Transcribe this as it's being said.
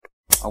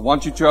I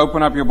want you to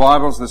open up your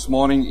Bibles this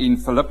morning in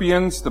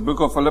Philippians, the book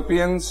of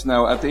Philippians.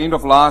 Now, at the end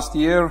of last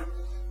year,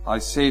 I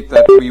said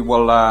that we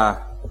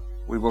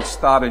will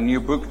start a new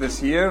book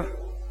this year,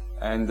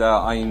 and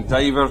I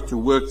endeavor to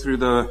work through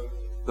the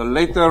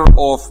letter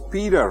of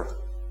Peter.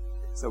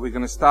 So we're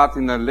going to start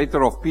in the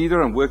letter of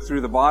Peter and work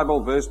through the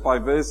Bible verse by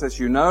verse, as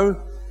you know.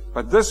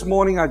 But this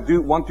morning I do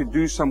want to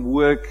do some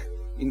work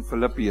in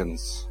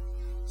Philippians.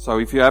 So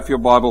if you have your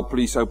Bible,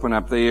 please open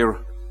up there,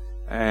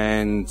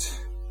 and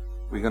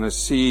we're going to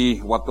see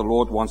what the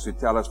Lord wants to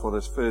tell us for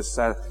this first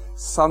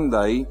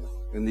Sunday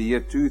in the year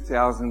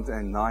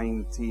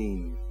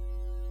 2019.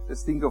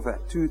 Just think of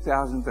that,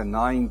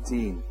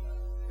 2019. Have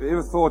you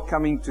ever thought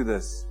coming to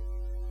this?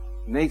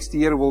 Next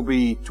year will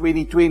be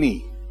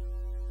 2020.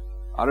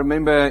 I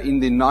remember in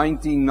the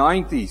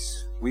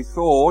 1990s, we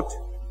thought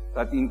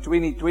that in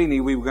 2020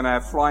 we were going to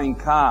have flying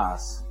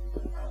cars.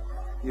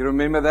 You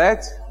remember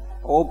that?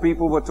 All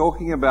people were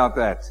talking about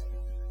that.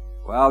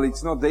 Well,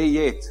 it's not there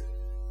yet.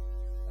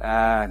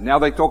 Now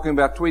they're talking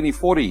about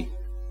 2040.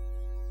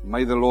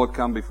 May the Lord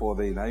come before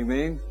then.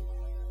 Amen.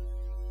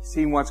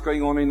 Seeing what's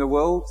going on in the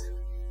world?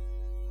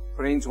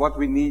 Friends, what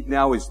we need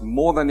now is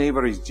more than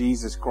ever is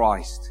Jesus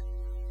Christ.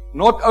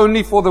 Not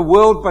only for the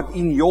world, but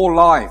in your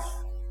life.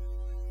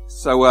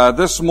 So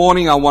this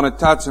morning I want to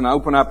touch and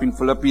open up in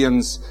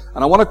Philippians.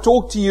 And I want to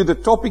talk to you. The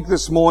topic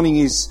this morning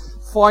is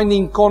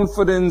finding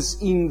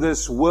confidence in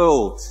this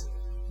world.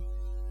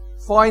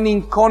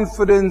 Finding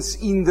confidence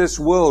in this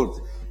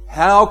world.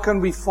 How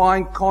can we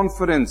find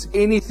confidence?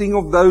 Anything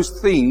of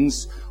those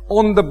things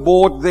on the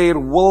board there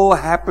will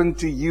happen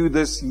to you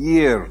this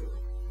year.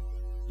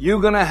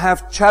 You're going to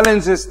have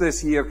challenges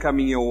this year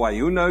coming your way.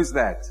 Who knows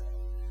that?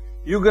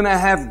 You're going to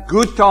have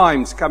good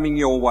times coming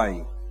your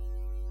way.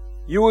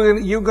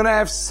 You're going to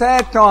have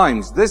sad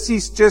times. This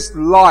is just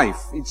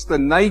life. It's the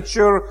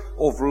nature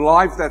of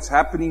life that's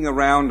happening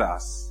around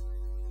us.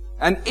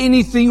 And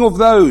anything of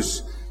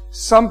those,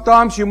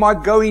 sometimes you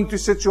might go into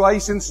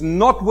situations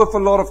not with a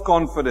lot of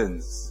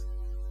confidence,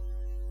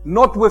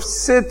 not with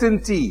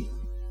certainty.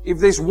 If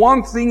there's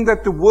one thing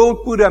that the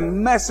world put a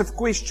massive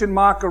question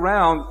mark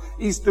around,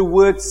 is the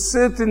word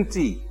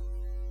certainty.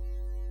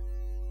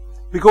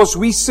 Because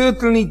we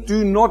certainly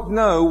do not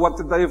know what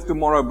the day of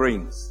tomorrow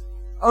brings.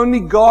 Only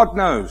God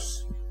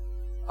knows.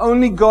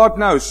 Only God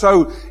knows.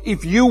 So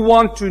if you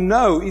want to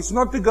know, it's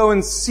not to go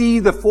and see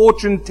the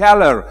fortune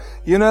teller.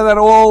 You know, that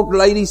old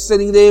lady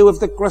sitting there with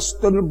the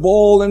crystal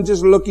ball and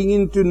just looking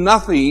into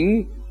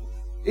nothing.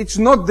 It's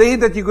not there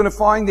that you're going to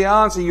find the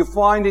answer. You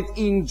find it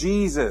in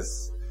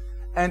Jesus.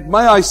 And may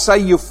I say,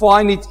 you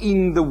find it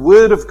in the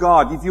Word of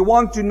God. If you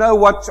want to know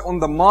what's on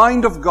the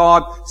mind of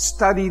God,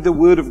 study the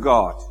Word of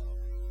God.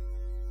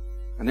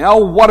 And now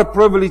what a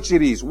privilege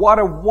it is. What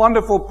a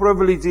wonderful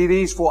privilege it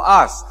is for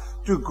us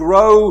to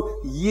grow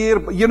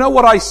year. You know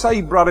what I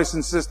say, brothers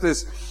and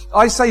sisters?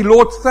 I say,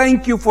 Lord,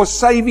 thank you for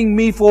saving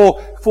me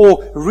for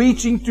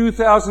reaching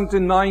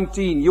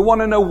 2019. You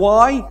want to know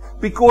why?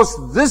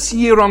 Because this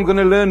year I'm going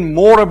to learn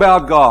more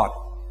about God.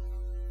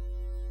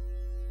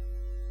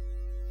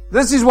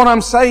 This is what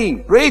I'm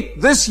saying.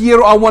 Brett, this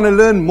year I want to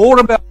learn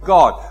more about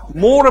God,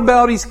 more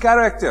about His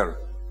character.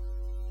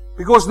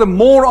 Because the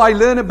more I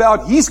learn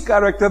about His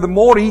character, the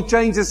more He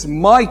changes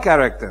my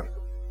character.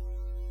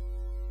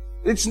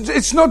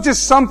 It's not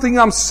just something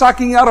I'm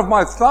sucking out of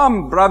my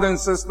thumb, brother and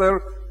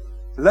sister,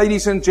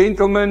 ladies and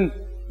gentlemen,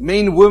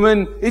 men,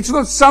 women. It's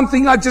not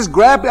something I just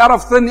grab out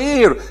of thin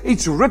air.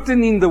 It's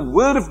written in the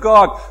Word of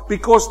God,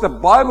 because the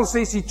Bible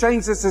says He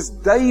changes us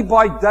day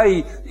by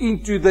day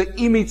into the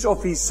image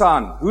of His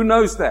Son. Who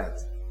knows that?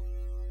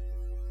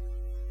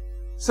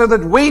 So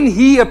that when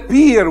He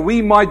appears,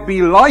 we might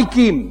be like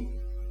Him.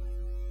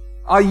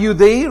 Are you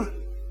there?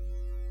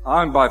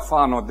 I'm by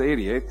far not there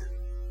yet.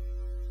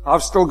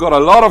 I've still got a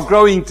lot of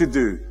growing to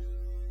do.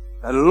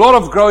 A lot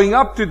of growing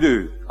up to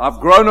do.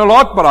 I've grown a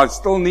lot, but I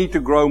still need to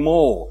grow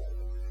more.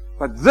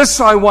 But this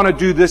I want to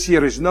do this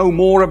year is know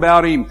more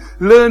about Him.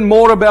 Learn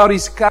more about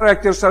His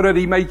character so that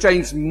He may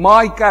change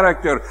my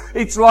character.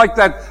 It's like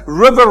that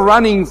river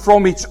running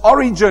from its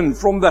origin,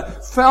 from the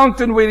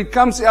fountain where it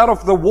comes out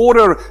of the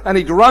water and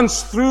it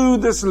runs through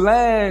this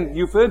land.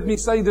 You've heard me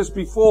say this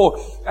before.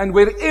 And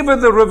wherever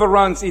the river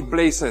runs, it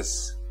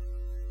blesses.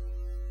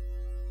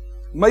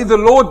 May the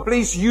Lord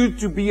bless you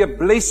to be a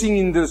blessing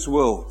in this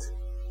world.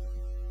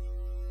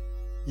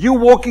 You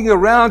walking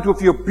around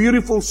with your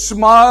beautiful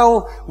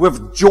smile,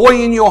 with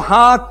joy in your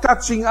heart,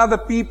 touching other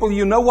people,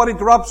 you know what it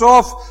rubs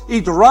off?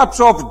 It rubs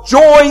off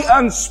joy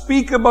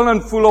unspeakable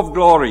and full of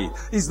glory.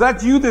 Is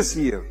that you this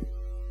year?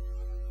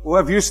 Or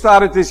have you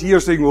started this year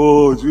saying,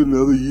 oh, it's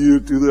another year,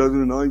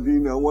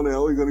 2019, I wonder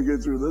how we're going to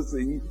get through this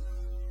thing.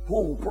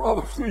 Oh,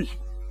 brother,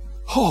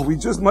 oh, we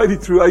just made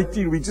it through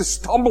 18, we just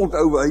stumbled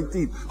over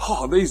 18.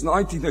 Oh, there's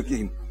 19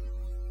 again.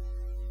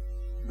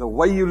 The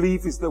way you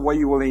leave is the way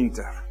you will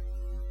enter.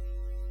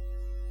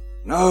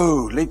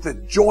 No, let the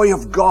joy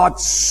of God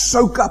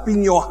soak up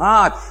in your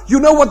heart. You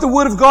know what the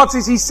Word of God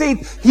says? He said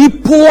He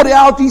poured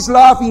out His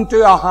love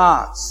into our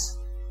hearts.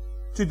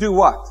 To do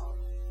what?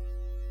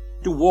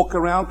 to walk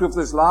around with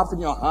this love in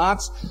your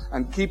hearts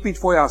and keep it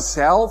for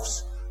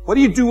ourselves? What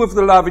do you do with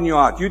the love in your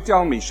heart? You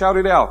tell me. Shout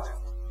it out.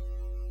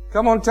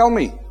 Come on, tell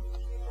me.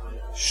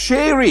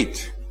 Share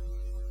it.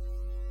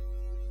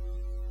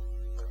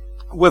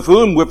 With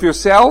whom? With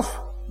yourself?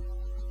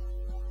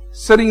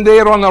 Sitting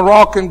there on a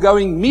rock and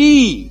going,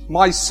 me,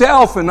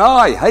 myself and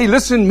I. Hey,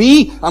 listen,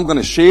 me, I'm going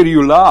to share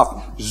you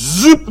love.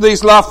 Zoop,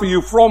 there's love for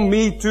you from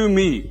me to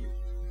me.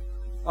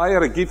 I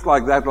had a gift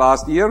like that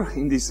last year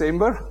in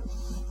December.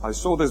 I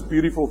saw this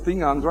beautiful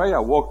thing, Andre. I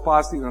walked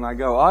past it and I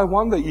go, I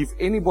wonder if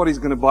anybody's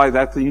going to buy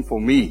that thing for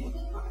me.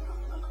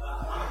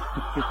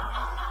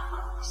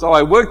 So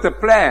I worked a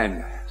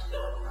plan.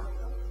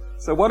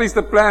 So what is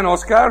the plan,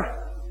 Oscar?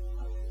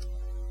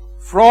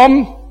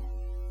 From,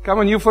 come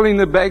on, you fill in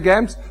the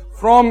gaps.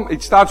 From,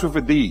 it starts with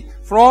a D.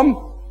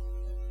 From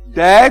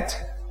dad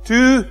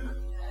to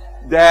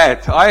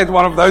dad. I had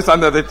one of those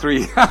under the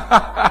tree.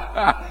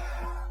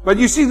 But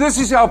you see, this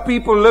is how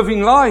people live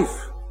in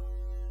life.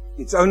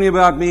 It's only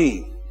about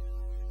me.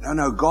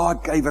 No,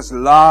 God gave us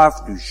love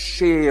to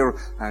share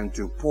and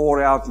to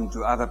pour out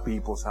into other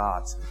people's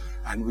hearts.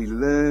 And we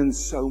learn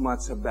so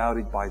much about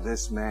it by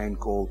this man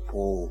called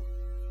Paul.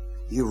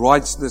 He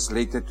writes this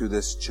letter to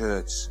this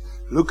church.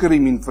 Look at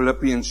him in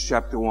Philippians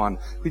chapter 1.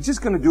 We're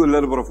just going to do a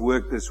little bit of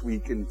work this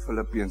week in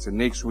Philippians. And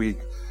next week,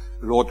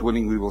 Lord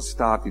willing, we will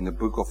start in the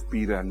book of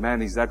Peter. And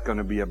man, is that going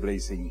to be a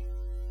blessing.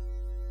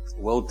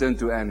 Well, turn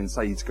to Anne and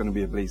say it's going to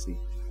be a blessing.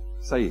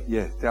 Say it.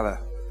 Yeah, tell her.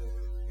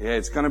 Yeah,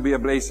 it's going to be a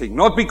blessing.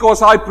 Not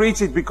because I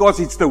preach it,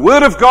 because it's the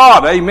Word of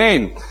God.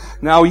 Amen.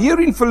 Now,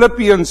 here in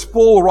Philippians,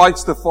 Paul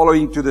writes the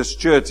following to this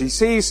church. He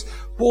says,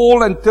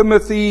 Paul and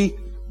Timothy,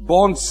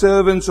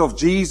 bondservants of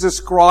Jesus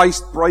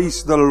Christ,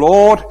 praise the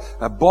Lord.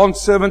 A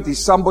bondservant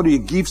is somebody who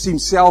gives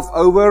himself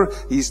over.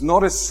 He's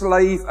not a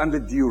slave under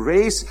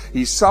duress.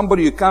 He's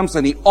somebody who comes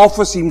and he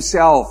offers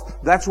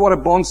himself. That's what a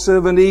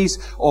bondservant is.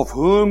 Of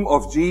whom?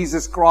 Of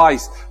Jesus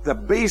Christ. The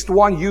best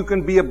one you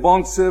can be a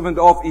bondservant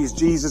of is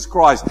Jesus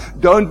Christ.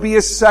 Don't be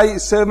a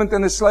servant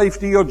and a slave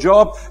to your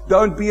job.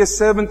 Don't be a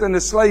servant and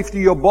a slave to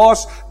your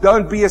boss.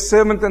 Don't be a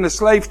servant and a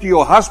slave to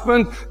your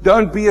husband.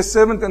 Don't be a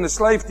servant and a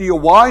slave to your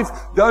wife.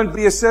 Don't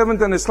be a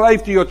servant and a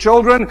slave to your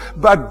children,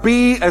 but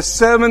be a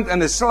servant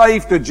and a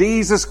slave to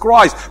Jesus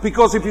Christ.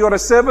 Because if you're a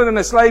servant and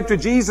a slave to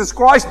Jesus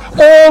Christ,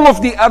 all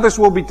of the others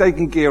will be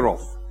taken care of.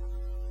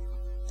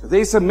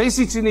 There's a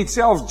message in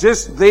itself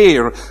just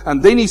there.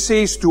 And then he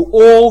says to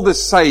all the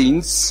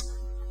saints,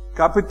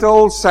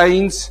 capital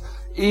saints,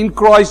 in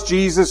Christ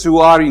Jesus who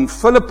are in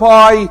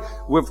Philippi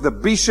with the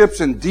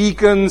bishops and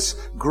deacons,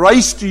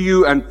 grace to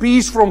you and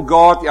peace from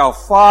God, our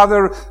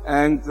Father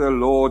and the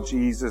Lord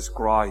Jesus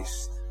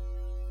Christ.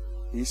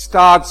 He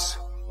starts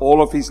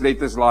all of his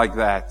letters like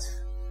that.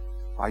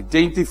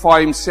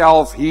 Identify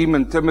himself, him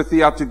and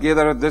Timothy are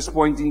together at this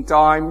point in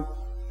time.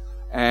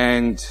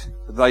 And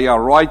they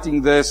are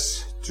writing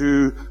this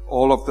to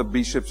all of the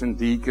bishops and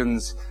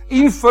deacons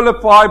in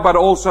Philippi, but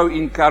also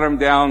in Carrum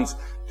Downs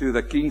to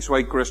the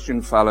Kingsway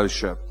Christian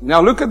Fellowship.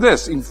 Now look at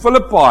this. In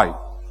Philippi,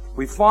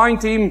 we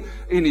find him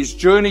in his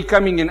journey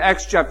coming in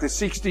Acts chapter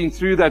 16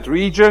 through that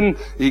region.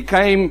 He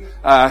came,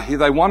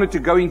 they wanted to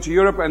go into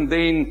Europe and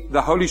then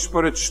the Holy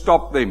Spirit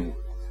stopped them.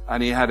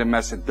 And he had a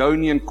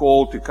Macedonian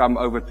call to come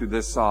over to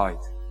this side.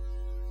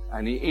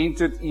 And he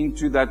entered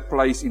into that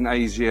place in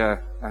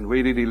Asia. And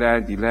where did he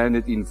land? He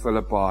landed in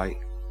Philippi.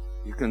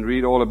 You can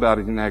read all about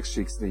it in Acts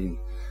 16.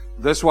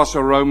 This was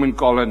a Roman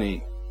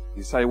colony.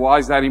 You say, why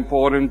is that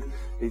important?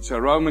 It's a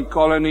Roman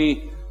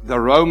colony. The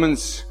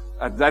Romans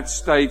at that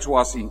stage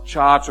was in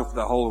charge of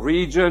the whole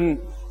region,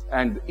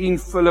 and in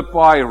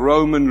Philippi,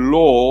 Roman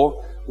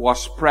law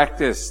was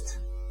practiced.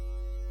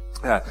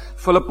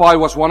 Philippi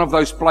was one of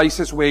those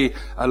places where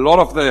a lot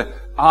of the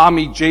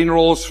army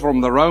generals from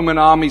the Roman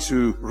armies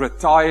who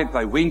retired,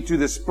 they went to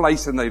this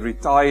place and they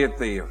retired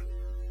there.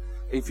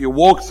 If you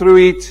walk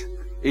through it,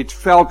 it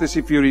felt as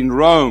if you're in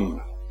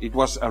Rome. It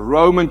was a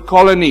Roman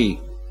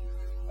colony.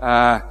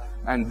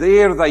 And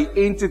there they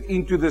entered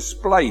into this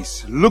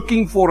place,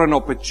 looking for an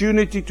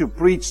opportunity to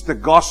preach the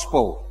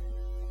gospel.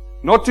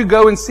 Not to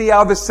go and see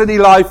how the city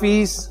life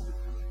is.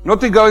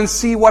 Not to go and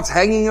see what's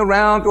hanging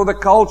around or the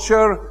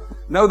culture.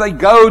 No, they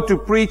go to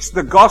preach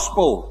the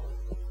gospel.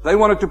 They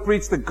wanted to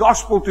preach the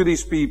gospel to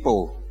these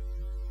people.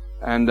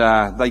 And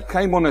they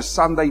came on a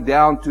Sunday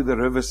down to the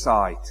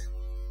riverside.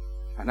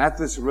 And at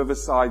this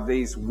riverside,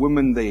 there's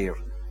women there.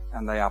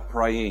 And they are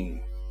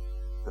praying.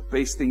 The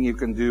best thing you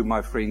can do,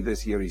 my friend,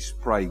 this year is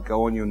pray.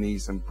 Go on your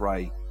knees and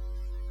pray.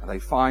 And they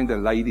find a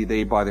lady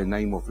there by the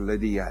name of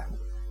Lydia.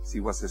 She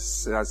was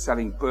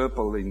selling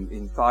purple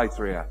in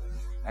Thyatira.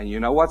 And you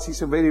know what?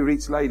 She's a very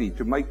rich lady.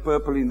 To make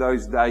purple in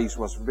those days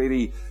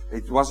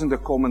it wasn't a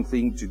common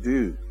thing to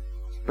do.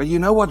 But you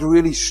know what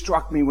really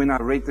struck me when I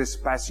read this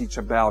passage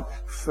about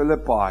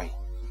Philippi?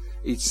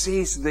 It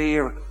says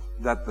there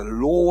that the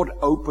Lord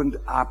opened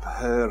up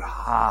her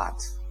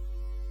heart.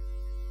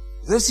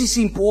 This is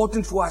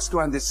important for us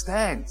to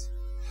understand.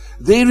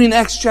 There in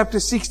Acts chapter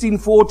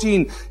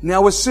 16:14,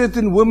 now a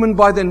certain woman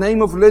by the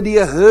name of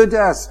Lydia heard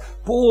us,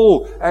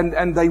 Paul,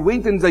 and they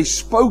went and they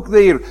spoke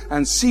there,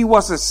 and she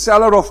was a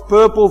seller of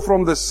purple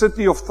from the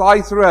city of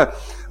Thyatira,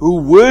 who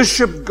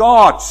worshipped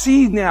God.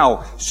 See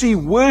now, she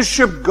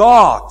worshipped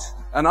God.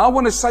 And I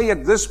want to say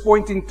at this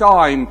point in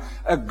time,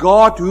 a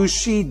God who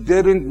she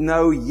didn't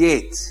know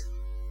yet.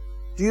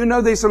 Do you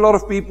know there's a lot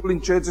of people in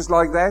churches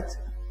like that?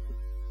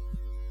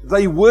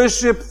 They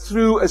worship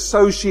through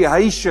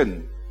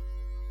association.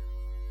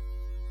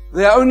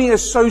 They're only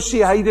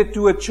associated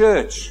to a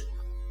church.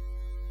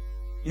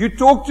 You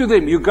talk to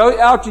them, you go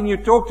out and you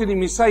talk to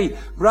them, you say,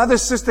 brother,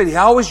 sister,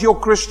 how is your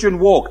Christian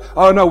walk?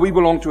 Oh no, we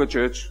belong to a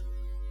church.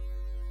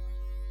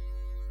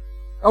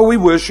 Oh, we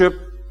worship.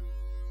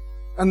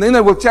 And then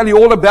they will tell you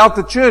all about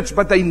the church,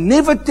 but they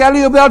never tell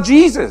you about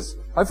Jesus.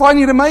 I find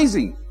it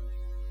amazing.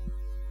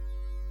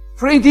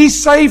 Friend, He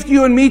saved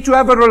you and me to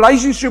have a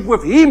relationship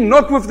with Him,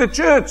 not with the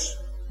church.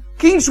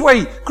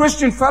 Kingsway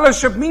Christian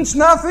Fellowship means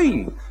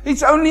nothing.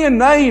 It's only a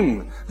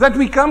name that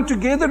we come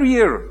together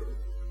here.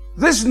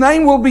 This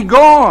name will be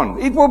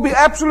gone. It will be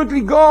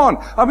absolutely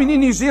gone. I mean, in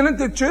New Zealand,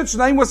 the church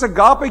name was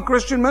Agape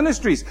Christian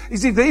Ministries.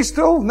 Is it there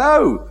still?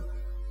 No.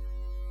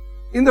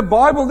 In the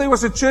Bible, there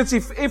was a church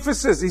in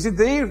Ephesus. Is it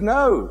there?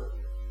 No.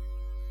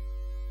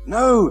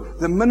 No,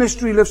 the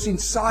ministry lives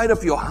inside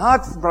of your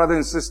heart, brother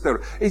and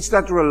sister. It's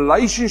that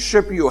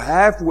relationship you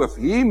have with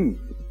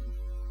Him.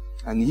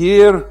 And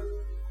here,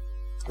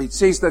 it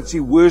says that she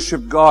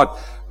worshipped God,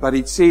 but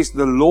it says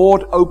the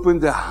Lord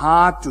opened her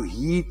heart to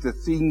heed the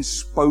things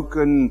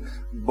spoken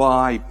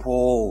by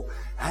Paul.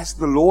 Has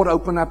the Lord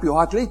opened up your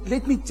heart?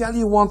 Let me tell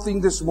you one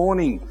thing this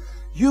morning.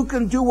 You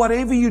can do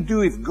whatever you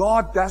do. If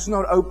God does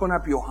not open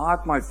up your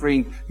heart, my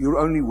friend, you're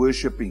only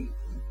worshiping.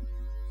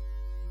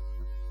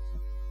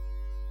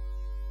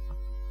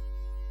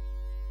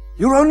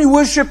 You're only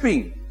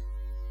worshiping.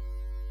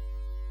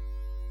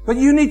 But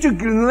you need to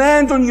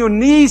land on your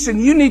knees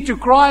and you need to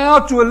cry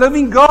out to a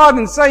living God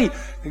and say,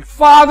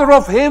 Father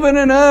of heaven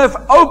and earth,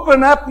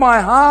 open up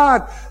my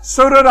heart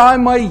so that I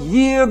may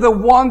hear the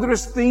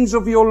wondrous things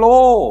of your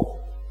law.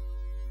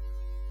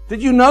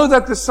 Did you know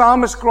that the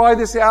psalmist cried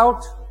this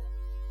out?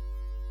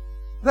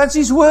 That's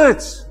his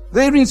words.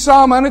 There in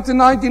Psalm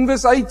 119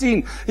 verse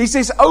 18, he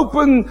says,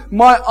 open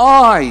my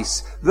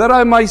eyes that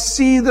I may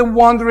see the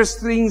wondrous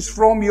things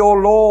from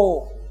your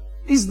law.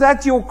 Is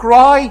that your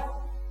cry?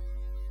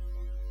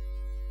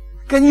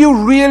 Can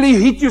you really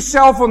hit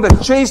yourself on the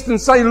chest and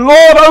say,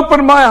 Lord,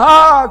 open my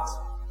heart?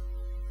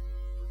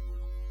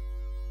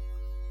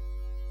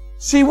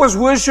 She was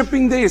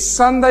worshiping there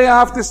Sunday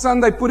after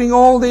Sunday, putting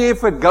all the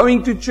effort,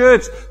 going to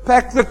church,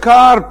 pack the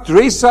car,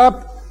 dress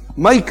up,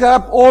 make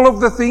up, all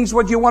of the things,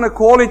 what you want to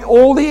call it.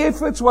 All the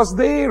efforts was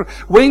there.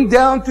 Went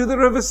down to the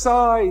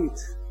riverside,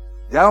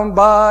 down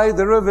by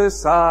the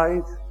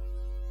riverside.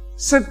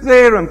 Sit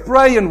there and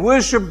pray and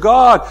worship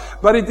God.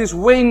 But it is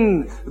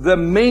when the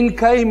men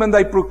came and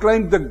they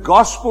proclaimed the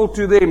gospel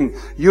to them.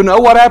 You know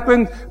what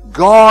happened?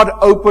 God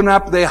opened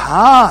up their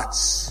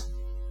hearts.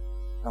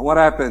 And what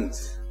happened?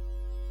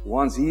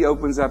 Once He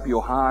opens up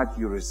your heart,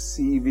 you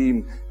receive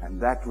Him and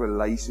that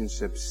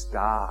relationship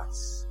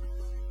starts.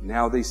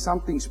 Now there's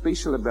something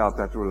special about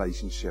that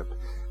relationship.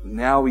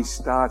 Now He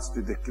starts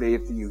to declare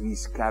to you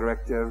His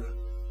character,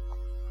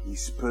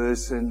 His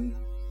person.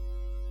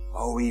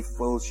 Oh, He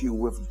fills you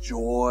with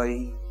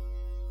joy.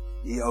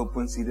 He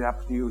opens it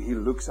up to you. He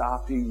looks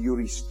after you. You're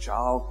His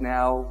child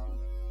now.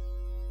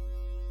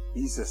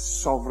 He's a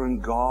sovereign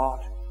God.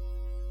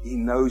 He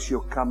knows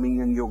you're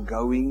coming and you're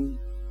going.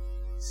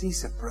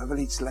 She's a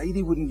privileged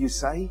lady, wouldn't you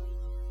say?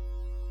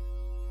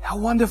 How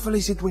wonderful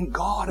is it when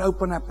God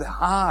opens up the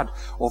heart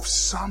of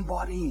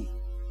somebody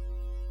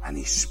and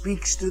He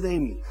speaks to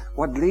them.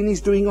 What Glenn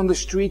is doing on the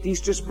street,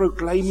 he's just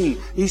proclaiming.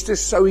 He's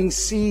just sowing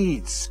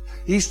seeds.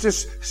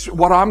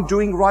 What I'm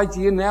doing right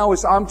here now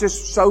is I'm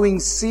just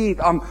sowing seed.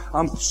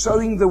 I'm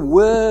sowing the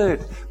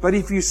word. But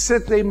if you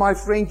sit there, my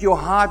friend, your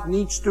heart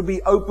needs to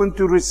be open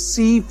to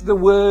receive the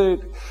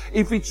word.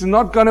 If it's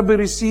not going to be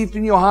received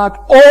in your heart,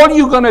 all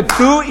you're going to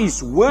do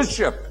is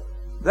worship.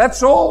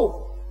 That's all.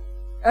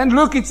 And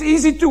look, it's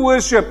easy to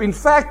worship. In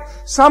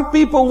fact, some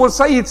people will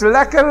say it's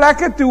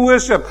lekker to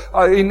worship.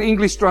 In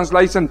English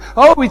translation,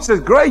 oh, it's a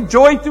great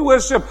joy to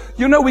worship.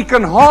 You know, we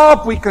can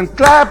harp, we can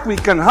clap, we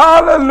can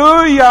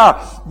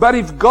hallelujah. But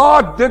if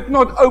God did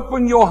not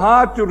open your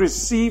heart to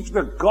receive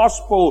the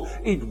gospel,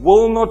 it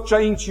will not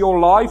change your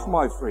life,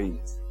 my friend.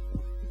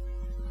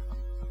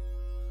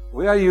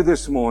 Where are you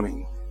this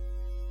morning?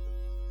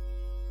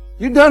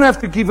 You don't have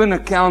to give an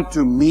account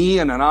to me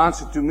and an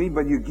answer to me,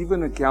 but you give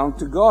an account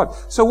to God.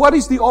 So what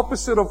is the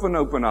opposite of an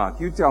open heart?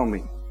 You tell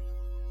me.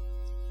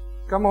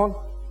 Come on.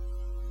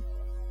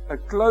 A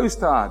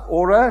closed heart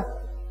or a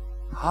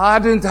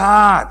hardened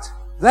heart.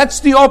 That's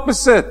the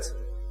opposite.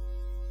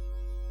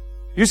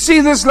 You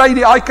see this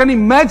lady, I can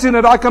imagine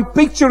it, I can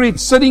picture it,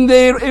 sitting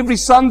there every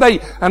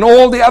Sunday, and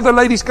all the other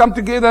ladies come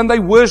together and they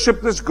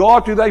worship this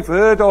God who they've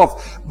heard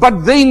of.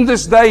 But then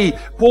this day,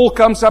 Paul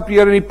comes up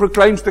here and he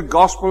proclaims the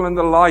gospel and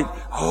the light.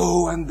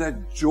 Oh, and the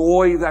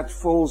joy that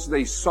fills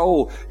their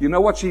soul. You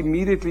know what she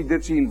immediately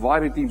did? She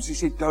invited him. She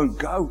said, don't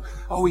go.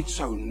 Oh, it's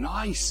so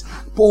nice.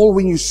 Paul,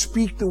 when you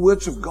speak the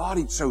words of God,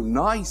 it's so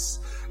nice.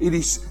 It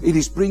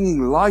is bringing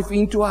life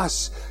into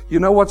us. You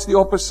know what's the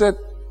opposite?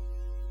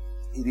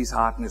 It is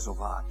hardness of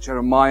heart.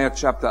 Jeremiah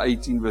chapter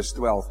 18 verse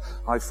 12.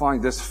 I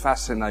find this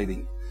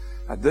fascinating.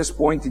 At this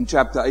point in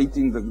chapter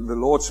 18, the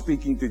Lord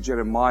speaking to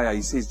Jeremiah,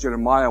 He says,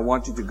 Jeremiah, I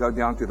want you to go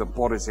down to the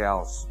potter's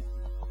house.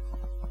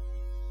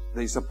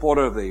 There's a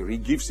potter there. He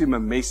gives him a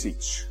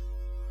message.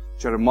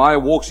 Jeremiah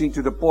walks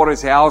into the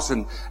potter's house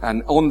and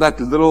on that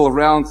little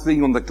round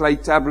thing on the clay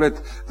tablet,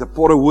 the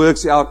potter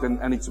works out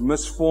and it's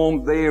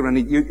misformed there. And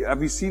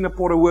have you seen a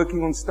potter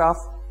working on stuff?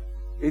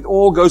 It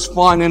all goes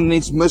fine and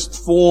it's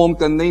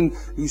misformed, and then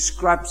he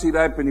scraps it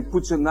up and he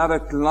puts another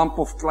lump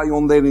of clay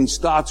on there and he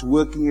starts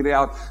working it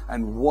out.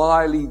 And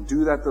while he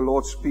do that, the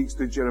Lord speaks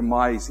to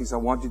Jeremiah. He says, I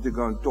want you to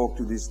go and talk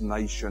to this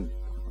nation.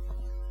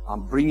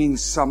 I'm bringing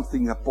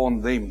something upon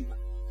them.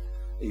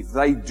 If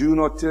they do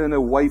not turn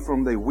away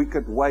from their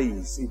wicked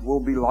ways, it will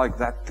be like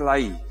that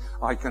clay.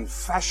 I can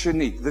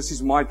fashion it. This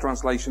is my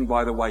translation,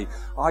 by the way.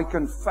 I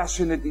can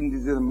fashion it into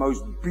the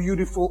most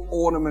beautiful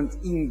ornament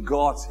in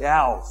God's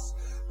house.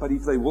 But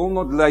if they will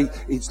not lay,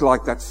 it's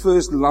like that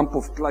first lump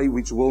of clay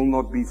which will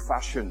not be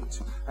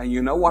fashioned. And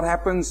you know what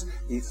happens?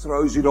 He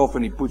throws it off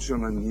and he puts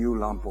on a new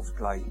lump of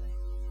clay.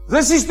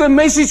 This is the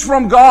message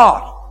from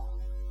God.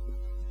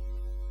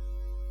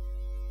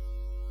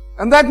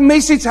 And that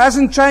message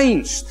hasn't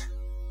changed.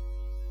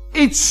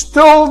 It's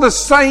still the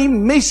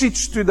same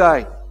message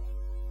today.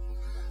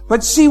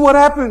 But see what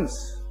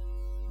happens.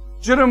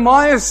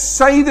 Jeremiah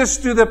say this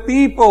to the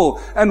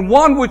people, and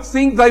one would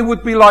think they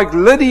would be like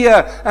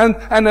Lydia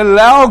and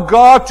allow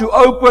God to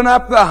open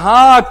up the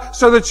heart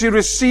so that she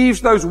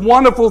receives those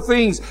wonderful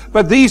things.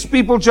 But these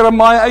people,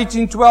 Jeremiah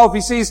 18:12,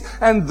 he says,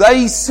 and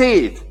they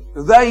say,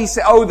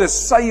 oh, the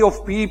say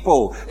of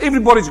people.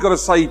 Everybody's got a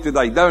say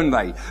today, don't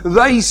they?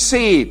 They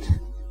said,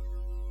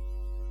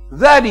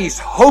 that is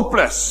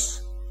hopeless.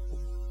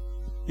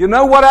 You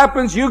know what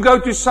happens? You go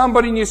to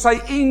somebody and you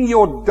say, in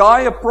your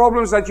dire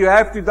problems that you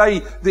have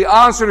today, the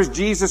answer is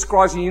Jesus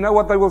Christ. And you know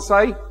what they will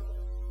say?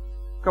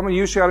 Come on,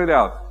 you shout it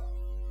out.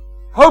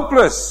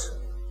 Hopeless.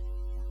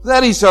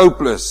 That is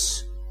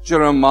hopeless,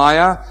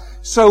 Jeremiah.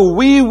 So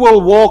we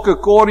will walk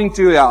according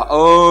to our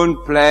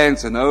own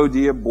plans. And oh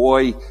dear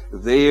boy,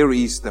 there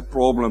is the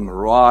problem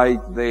right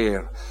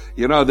there.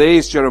 You know,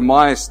 there's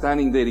Jeremiah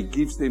standing there. He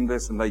gives them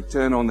this and they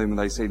turn on him and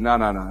they say,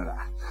 no.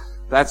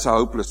 That's a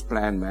hopeless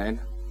plan, man.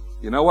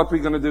 You know what we're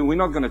going to do? We're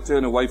not going to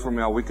turn away from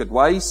our wicked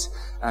ways,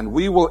 and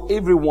we will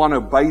everyone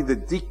obey the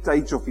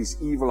dictates of his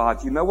evil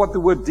heart. You know what the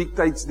word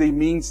dictates there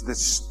means? The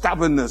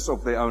stubbornness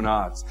of their own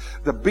hearts.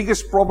 The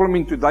biggest problem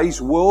in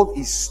today's world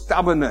is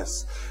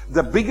stubbornness.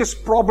 The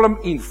biggest problem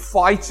in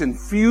fights and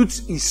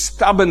feuds is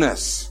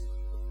stubbornness.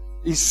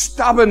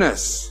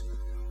 Stubbornness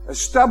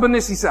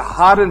is a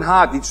hardened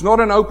heart. It's not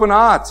an open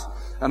heart.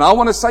 And I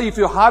want to say, if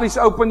your heart is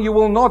open, you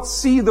will not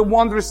see the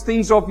wondrous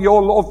things of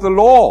the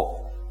law.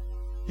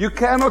 You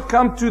cannot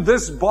come to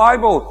this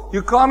Bible.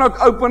 You cannot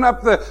open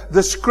up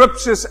the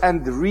scriptures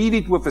and read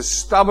it with a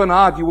stubborn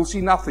heart. You will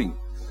see nothing.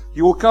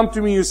 You will come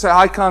to me and you say,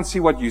 I can't see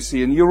what you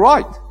see. And you're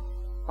right.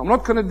 I'm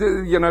not going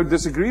to,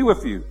 disagree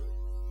with you.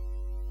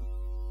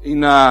 In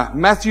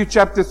Matthew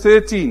chapter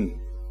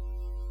 13,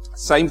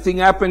 same thing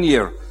happened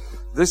here.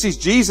 This is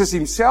Jesus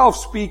himself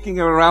speaking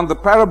around the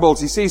parables.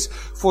 He says,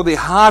 for the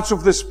hearts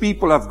of this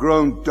people have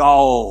grown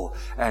dull.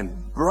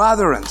 And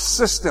brother and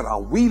sister,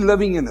 are we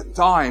living in a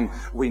time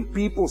when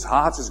people's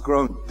hearts has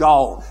grown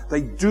dull?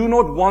 They do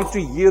not want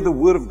to hear the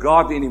word of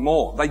God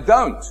anymore. They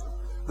don't.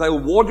 They'll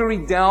water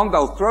it down,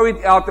 they'll throw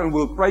it out, and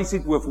we'll replace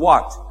it with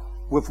what?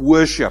 With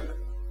worship.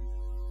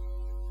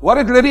 What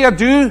did Lydia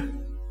do?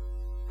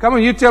 Come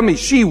on, you tell me.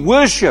 She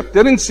worshipped,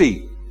 didn't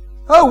she?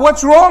 Oh,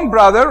 what's wrong,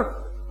 brother?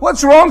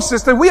 What's wrong,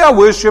 sister? We are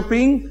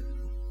worshiping.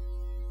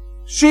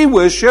 She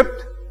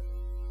worshipped.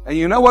 And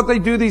you know what they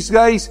do these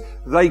days?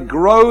 They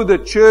grow the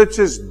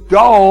churches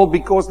dull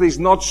because there's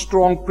not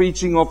strong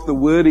preaching of the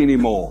word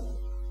anymore.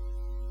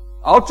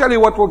 I'll tell you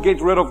what will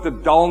get rid of the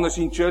dullness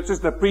in churches,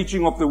 the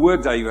preaching of the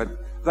word, David.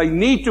 They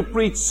need to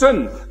preach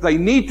sin. They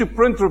need to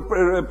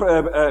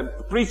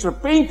preach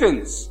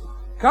repentance.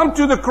 Come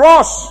to the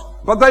cross.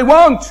 But they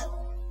won't.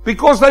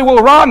 Because they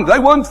will run. They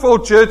won't fill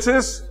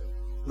churches.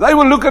 They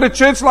will look at a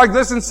church like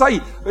this and say,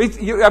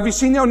 have you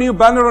seen our new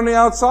banner on the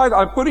outside?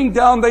 I'm putting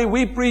down there,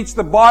 we preach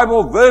the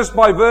Bible verse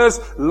by verse,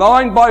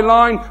 line by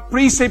line,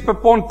 precept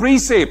upon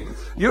precept.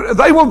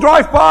 They will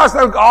drive past,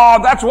 they'll go,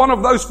 that's one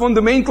of those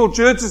fundamental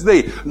churches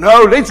there.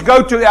 No, let's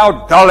go to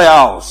our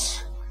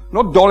dollhouse.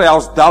 Not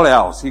dollhouse,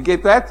 dollhouse. You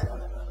get that?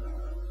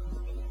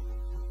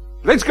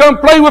 Let's go and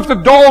play with the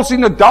dolls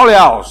in the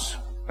dollhouse.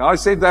 I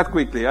said that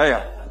quickly,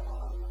 yeah.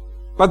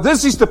 But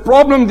this is the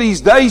problem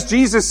these days.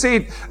 Jesus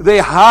said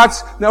their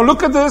hearts. Now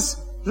look at this.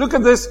 Look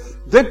at this.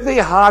 Did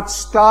their hearts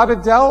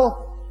start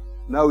dull?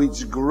 No,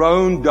 it's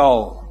grown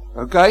dull.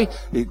 Okay?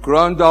 It's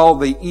grown dull.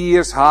 The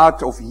ears,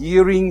 hard of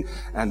hearing,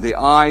 and the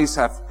eyes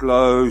have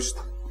closed.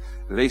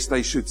 Lest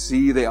they should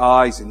see their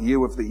eyes and hear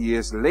with the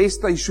ears.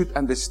 Lest they should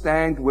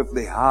understand with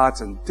their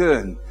hearts and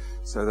turn,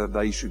 so that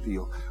they should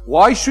heal.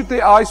 Why should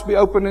their eyes be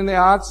open in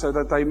their hearts? So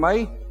that they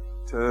may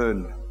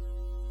turn.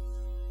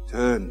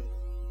 Turn.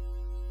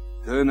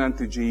 Turn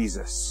unto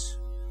Jesus.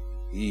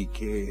 He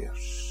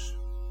cares.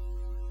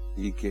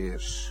 He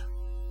cares.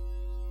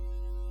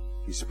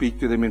 He speak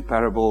to them in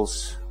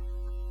parables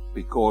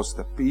because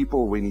the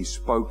people, when He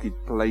spoke it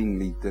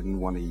plainly, didn't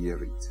want to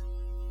hear it.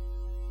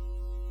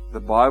 The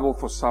Bible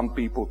for some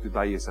people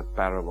today is a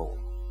parable.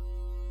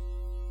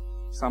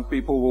 Some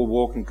people will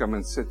walk and come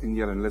and sit in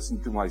here and listen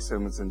to my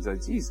sermons and say,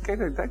 geez,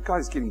 that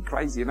guy's getting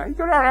crazy. That's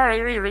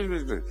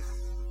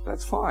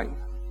fine.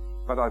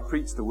 But I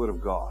preach the Word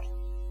of God.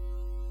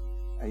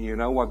 And you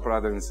know what,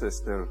 brother and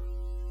sister?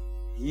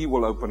 He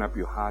will open up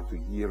your heart to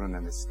hear and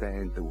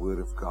understand the Word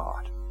of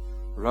God.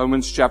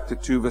 Romans chapter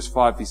 2 verse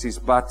 5, he says,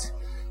 but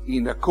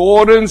in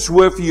accordance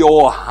with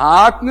your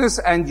hardness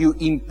and your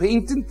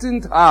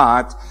impenitent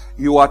heart,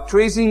 you are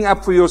treasuring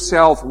up for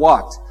yourself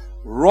what?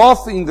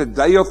 Wrath in the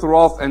day of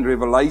wrath and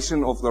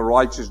revelation of the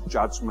righteous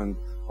judgment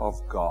of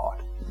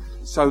God.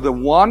 So the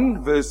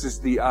one versus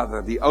the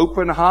other. The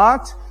open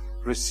heart,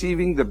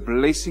 receiving the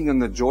blessing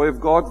and the joy of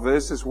God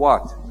versus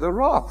what? The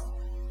wrath.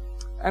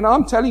 And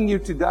I'm telling you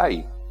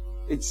today,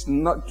 it's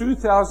not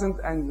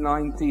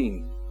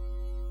 2019.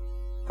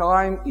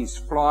 Time is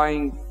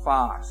flying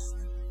fast.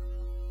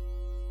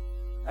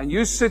 And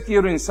you sit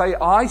here and say,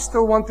 I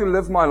still want to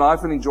live my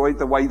life and enjoy it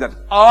the way that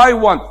I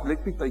want.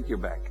 Let me take you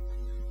back.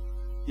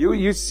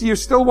 You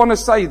still want to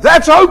say,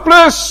 that's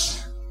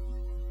hopeless.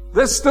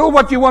 That's still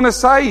what you want to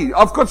say.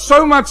 I've got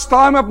so much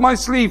time up my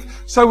sleeve,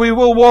 so we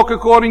will walk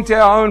according to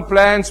our own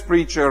plans,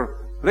 preacher.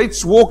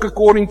 Let's walk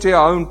according to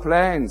our own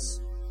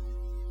plans.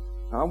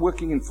 Now, I'm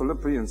working in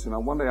Philippians, and I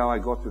wonder how I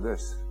got to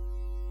this.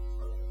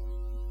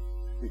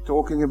 We're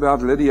talking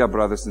about Lydia,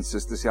 brothers and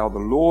sisters, how the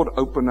Lord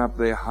opened up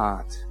their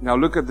heart. Now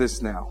look at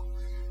this now.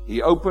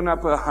 He opened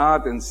up her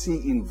heart and she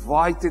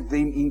invited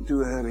them into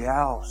her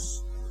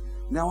house.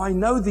 Now I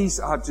know these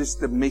are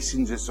just the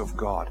messengers of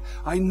God.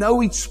 I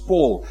know it's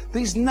Paul.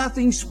 There's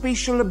nothing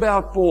special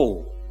about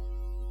Paul.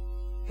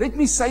 Let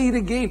me say it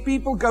again.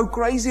 People go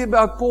crazy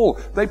about Paul.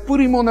 They put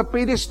him on a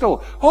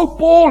pedestal. Oh,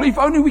 Paul, if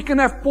only we can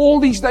have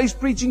Paul these days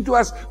preaching to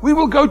us, we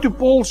will go to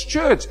Paul's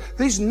church.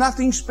 There's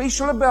nothing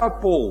special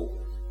about Paul.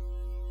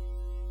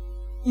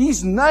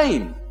 His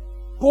name,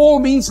 Paul,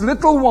 means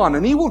little one,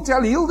 and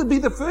he'll be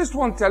the first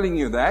one telling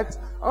you that.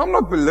 I'm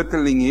not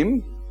belittling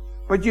him.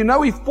 But you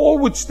know, if Paul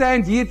would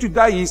stand here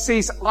today, he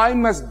says, I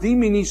must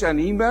diminish and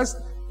he must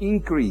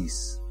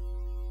increase.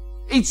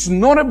 It's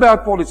not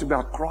about Paul, it's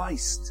about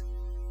Christ.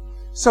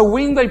 So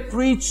when they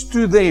preached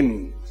to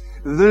them,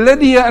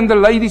 Lydia and the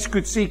ladies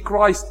could see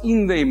Christ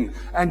in them.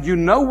 And you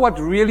know what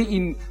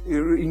really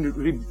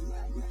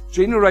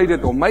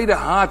generated or made a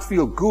heart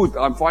feel good?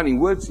 I'm finding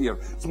words here.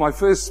 It's my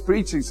first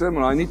preaching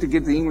sermon. I need to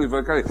get the English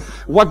vocabulary.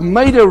 What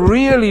made her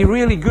really,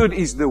 really good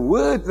is the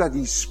word that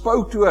he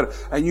spoke to her.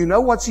 And you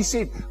know what she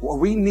said? Well,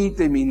 we need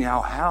them in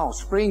our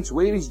house. Friends,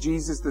 where is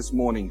Jesus this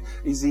morning?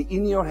 Is he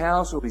in your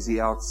house or is he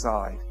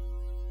outside?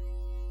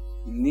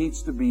 He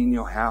needs to be in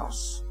your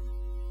house.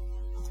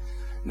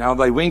 Now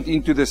they went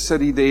into the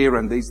city there,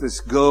 and there's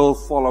this girl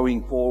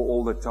following Paul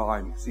all the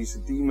time. She's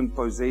demon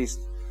possessed.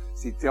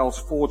 She tells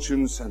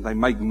fortunes and they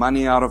make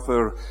money out of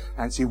her.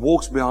 And she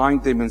walks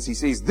behind them and she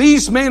says,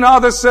 these men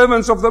are the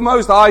servants of the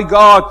Most High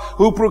God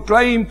who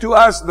proclaim to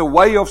us the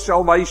way of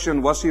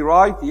salvation. Was she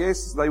right?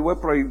 Yes, they were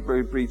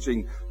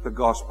preaching the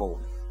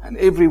gospel. And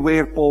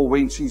everywhere Paul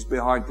went, she's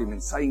behind him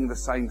and saying the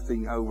same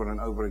thing over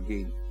and over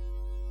again.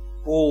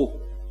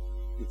 Paul,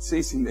 it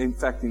says in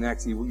fact in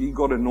Acts, he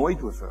got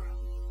annoyed with her.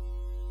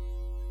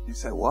 You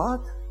say,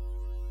 what?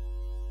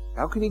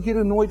 How can you get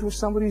annoyed with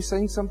somebody who's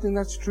saying something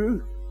that's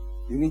true?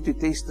 You need to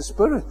test the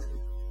Spirit.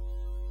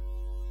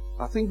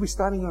 I think we're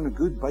starting on a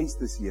good base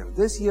this year.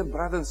 This year,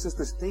 brothers and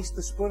sisters, test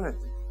the Spirit.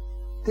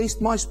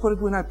 Test my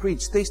spirit when I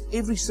preach. Test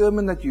every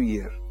sermon that you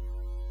hear.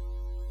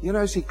 You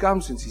know, she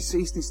comes and she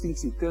says these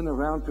things, he turns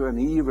around to her and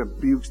he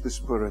rebukes the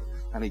spirit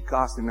and he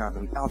casts him out,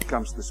 and out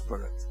comes the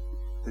spirit,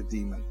 the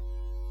demon.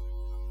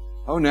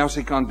 Oh, now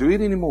she can't do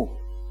it anymore.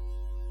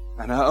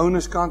 And her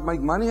owners can't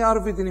make money out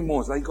of it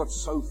anymore. They got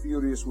so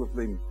furious with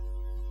them.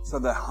 So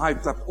they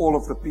hyped up all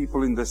of the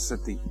people in this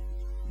city.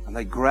 And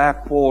they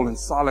grab Paul and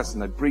Silas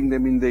and they bring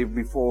them in there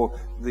before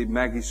the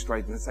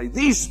magistrate and say,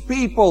 these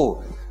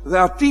people, they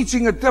are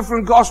teaching a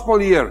different gospel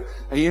here.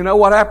 And you know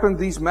what happened?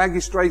 These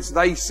magistrates,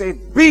 they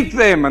said, beat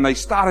them. And they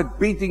started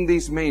beating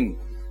these men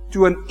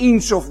to an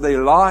inch of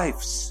their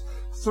lives.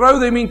 Throw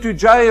them into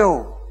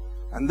jail.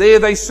 And there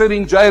they sit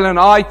in jail. And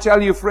I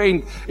tell you,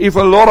 friend, if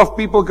a lot of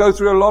people go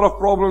through a lot of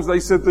problems, they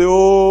sit there,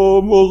 oh,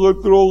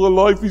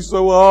 life is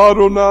so hard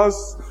on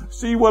us.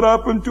 See what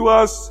happened to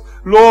us.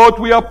 Lord,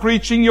 we are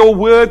preaching your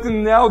word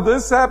and now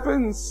this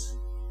happens.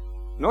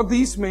 Not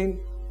these men.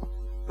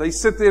 They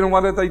sit there and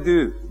what did they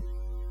do?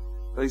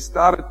 They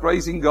started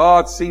praising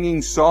God,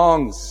 singing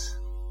songs.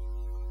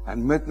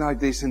 And midnight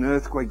there's an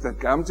earthquake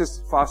that I'm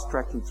just fast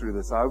tracking through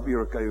this. I hope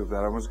you're okay with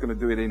that. I was going to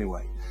do it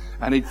anyway.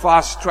 And it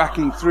fast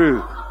tracking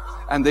through.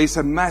 And there's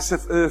a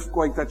massive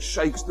earthquake that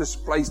shakes this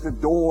place. The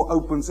door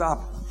opens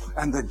up.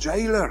 And the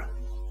jailer,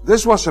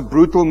 this was a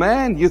brutal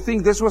man. You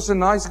think this was a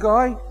nice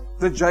guy?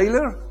 The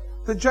jailer?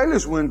 The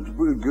jailers weren't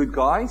good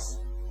guys.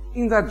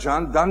 In that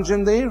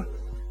dungeon there,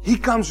 he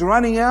comes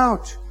running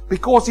out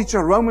because it's a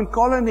Roman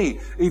colony.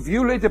 If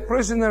you let a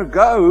prisoner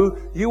go,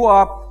 you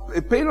are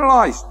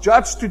penalized,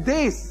 judged to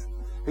death.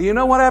 And you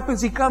know what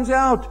happens? He comes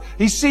out.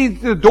 He sees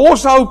the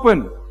doors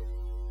open.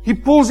 He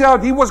pulls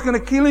out. He was going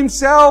to kill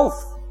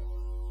himself.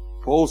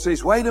 Paul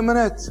says, wait a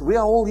minute. We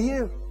are all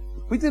here.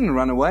 We didn't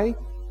run away.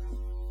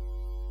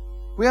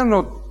 We are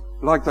not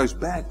like those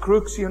bad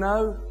crooks,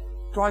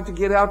 trying to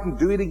get out and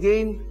do it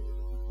again.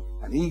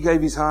 And he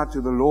gave his heart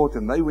to the Lord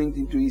and they went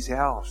into his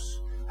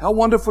house. How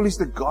wonderful is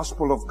the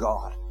gospel of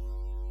God.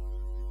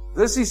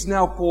 This is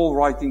now Paul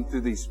writing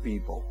to these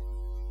people.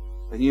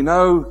 And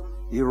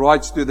he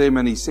writes to them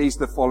and he says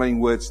the following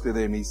words to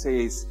them. He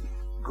says,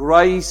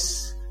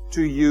 grace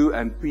to you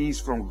and peace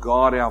from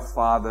God our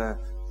Father,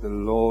 the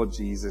Lord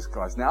Jesus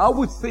Christ. Now I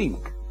would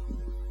think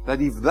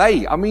that if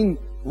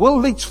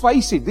let's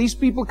face it, these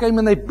people came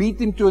and they beat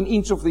him to an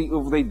inch of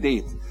their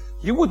death.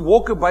 You would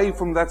walk away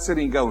from that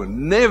city and go,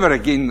 never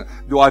again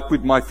do I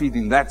put my feet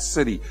in that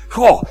city.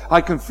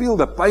 I can feel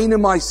the pain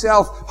in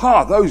myself.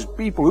 Those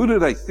people, who do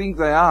they think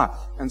they are?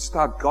 And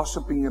start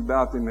gossiping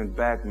about them and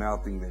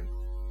bad-mouthing them.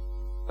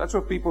 That's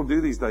what people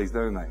do these days,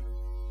 don't they?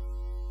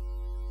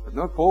 But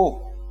not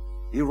Paul.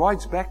 He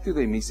writes back to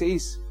them. He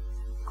says,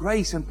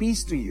 grace and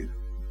peace to you.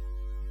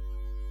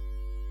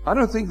 I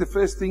don't think the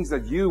first things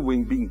that you,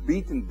 when being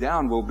beaten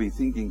down, will be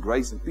thinking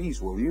grace and peace,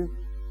 will you?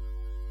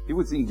 You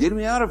would think, get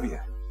me out of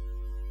here.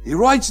 He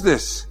writes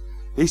this.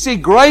 He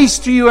said, grace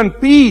to you and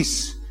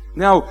peace.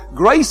 Now,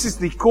 grace is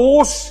the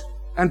cause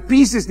and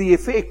peace is the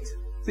effect.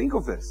 Think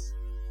of this.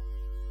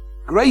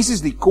 Grace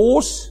is the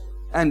cause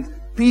and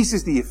peace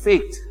is the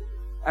effect.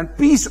 And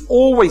peace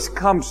always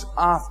comes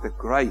after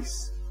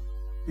grace.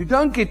 You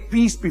don't get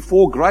peace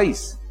before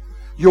grace.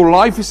 Your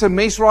life is a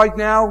mess right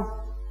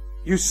now.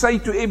 You say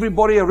to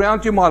everybody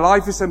around you, my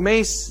life is a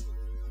mess.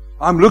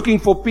 I'm looking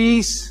for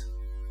peace.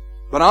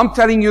 But I'm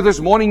telling you this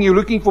morning, you're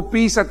looking for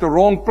peace at the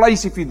wrong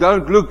place if you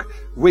don't look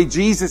where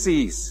Jesus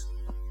is.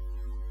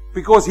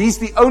 Because He's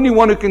the only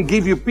one who can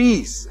give you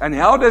peace. And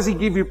how does He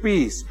give you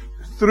peace?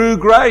 Through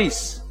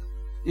grace.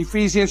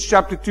 Ephesians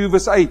chapter 2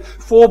 verse 8.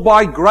 For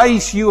by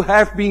grace you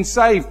have been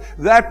saved,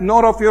 that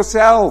not of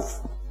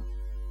yourself.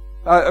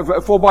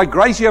 For by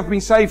grace you have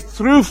been saved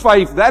through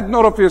faith, that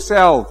not of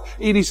yourself.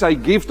 It is a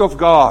gift of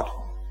God.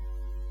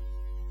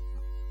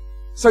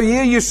 So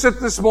here you sit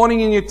this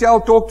morning and you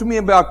talk to me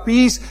about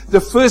peace. The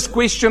first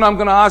question I'm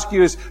going to ask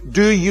you is,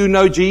 do you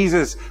know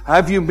Jesus?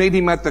 Have you met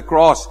Him at the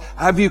cross?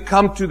 Have you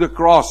come to the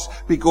cross?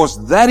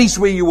 Because that is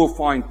where you will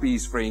find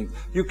peace, friend.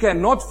 You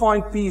cannot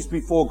find peace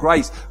before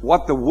grace.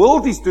 What the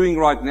world is doing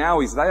right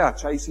now is they are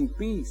chasing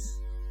peace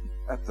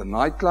at the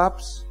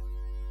nightclubs.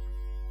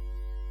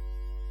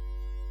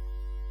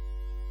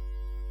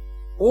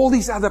 All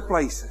these other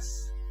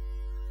places.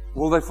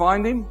 Will they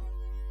find Him?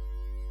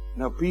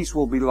 No, peace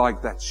will be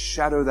like that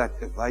shadow that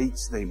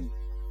evades them.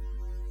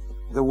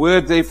 The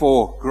word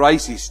therefore,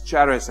 grace, is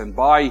charis. And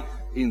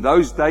in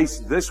those days,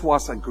 this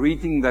was a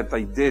greeting that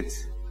they did.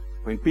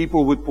 When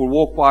people would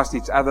walk past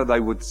each other, they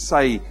would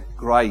say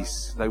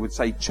grace. They would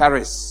say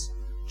charis.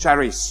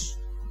 Charis.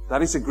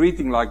 That is a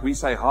greeting like we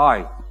say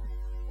hi.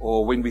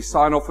 Or when we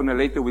sign off on a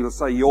letter, we'll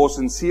say yours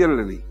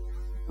sincerely.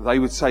 They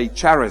would say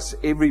charis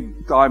every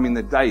time in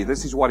the day.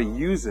 This is what he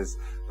uses.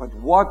 But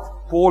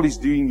what Paul is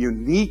doing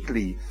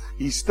uniquely,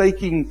 he's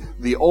taking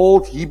the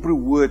old Hebrew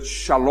word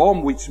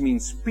shalom, which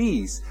means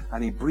peace,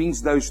 and he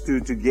brings those two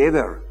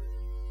together.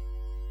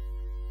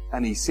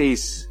 And he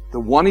says, the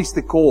one is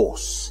the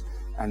cause,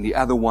 and the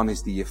other one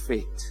is the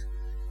effect.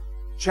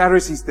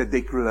 Charis is the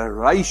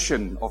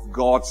declaration of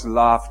God's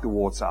love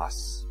towards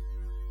us.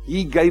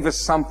 He gave us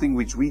something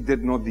which we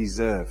did not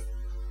deserve.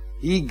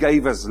 He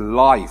gave us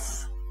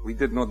life. We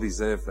did not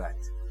deserve that.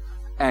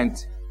 And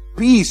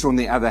peace, on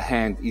the other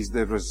hand, is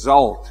the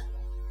result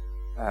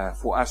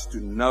for us to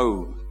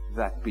know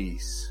that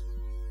peace.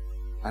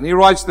 And he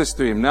writes this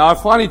to him. Now, I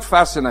find it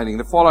fascinating.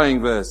 The following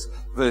verse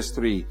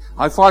 3.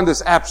 I find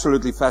this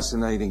absolutely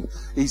fascinating.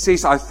 He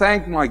says, I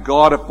thank my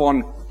God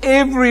upon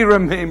every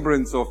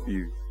remembrance of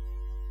you.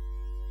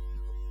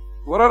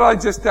 What did I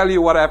just tell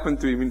you what happened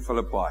to him in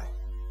Philippi?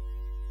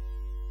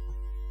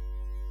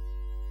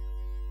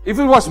 If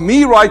it was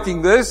me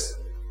writing this,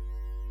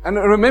 and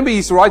remember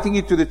he's writing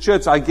it to the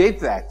church, I get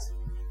that.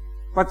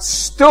 But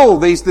still,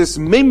 there's this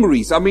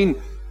memories. I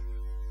mean,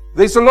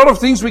 there's a lot of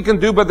things we can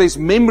do, but there's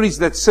memories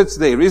that sits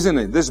there, isn't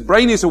it? This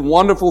brain is a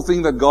wonderful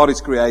thing that God has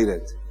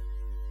created.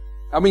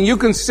 I mean, you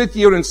can sit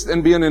here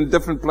and be in a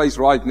different place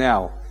right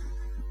now.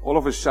 All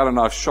of a sudden,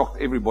 I've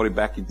shocked everybody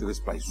back into this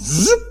place.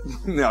 Zip!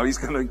 Now he's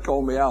going to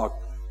call me out.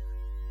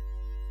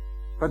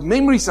 But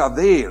memories are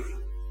there.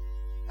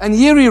 And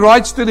here he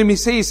writes to them, he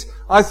says,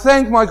 I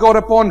thank my God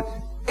upon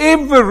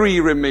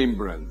every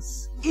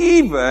remembrance,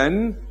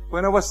 even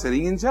when I was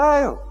sitting in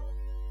jail.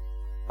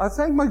 I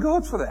thank my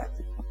God for that.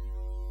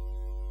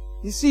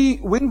 You see,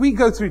 when we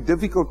go through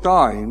difficult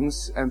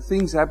times and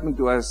things happen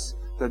to us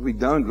that we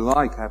don't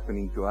like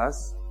happening to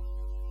us,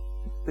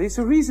 there's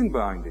a reason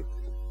behind it.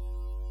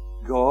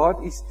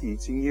 God is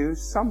teaching you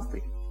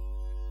something.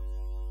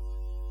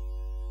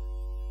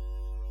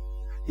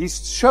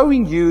 He's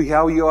showing you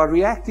how you are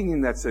reacting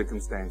in that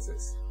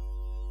circumstances.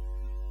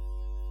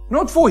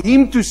 Not for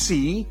Him to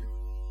see,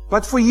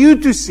 but for you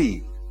to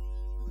see.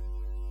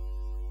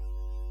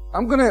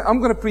 I'm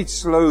gonna preach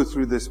slow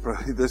through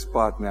this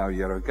part now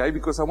here, okay?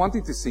 Because I want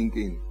it to sink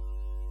in.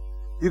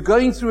 You're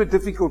going through a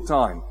difficult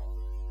time.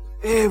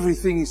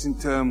 Everything is in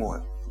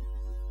turmoil.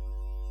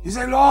 You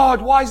say,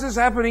 Lord, why is this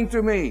happening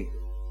to me?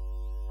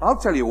 I'll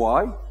tell you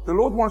why. The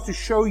Lord wants to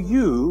show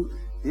you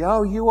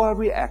how you are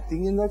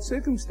reacting in that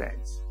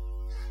circumstance.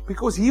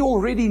 Because He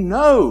already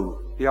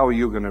knows how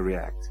you're going to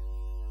react.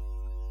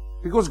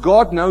 Because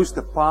God knows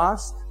the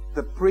past,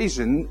 the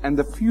present, and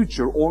the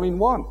future all in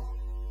one.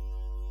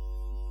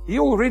 He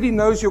already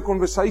knows your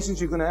conversations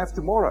you're going to have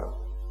tomorrow.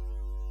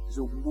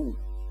 So,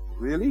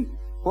 really?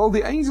 Well,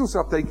 the angels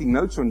are taking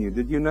notes on you.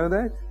 Did you know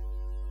that?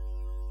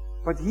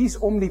 But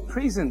He's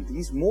omnipresent.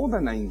 He's more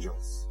than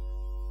angels.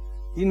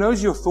 He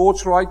knows your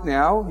thoughts right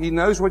now. He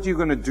knows what you're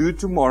going to do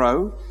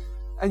tomorrow.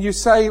 And you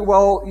say,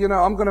 well,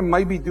 I'm going to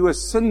maybe do a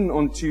sin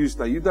on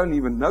Tuesday. You don't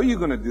even know you're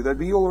going to do that,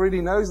 but He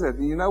already knows that.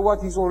 And you know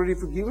what? He's already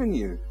forgiven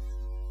you.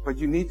 But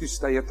you need to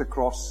stay at the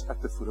cross,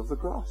 at the foot of the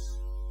cross.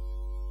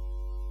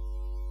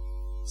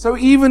 So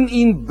even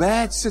in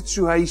bad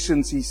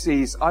situations, He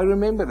says, I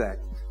remember that.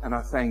 And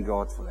I thank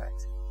God for that.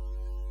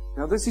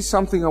 Now, this is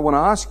something I want to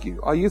ask you.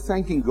 Are you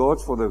thanking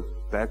God for the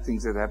bad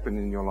things that happen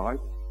in your life?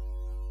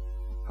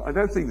 I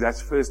don't think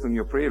that's first on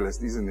your prayer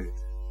list, isn't it?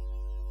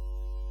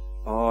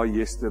 Oh,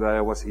 yesterday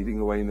I was eating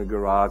away in the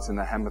garage and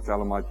a hammer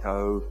fell on my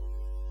toe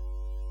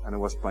and it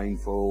was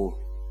painful.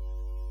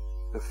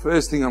 The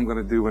first thing I'm going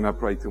to do when I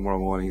pray tomorrow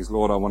morning is,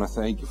 Lord, I want to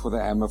thank You for the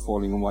hammer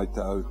falling on my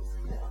toe.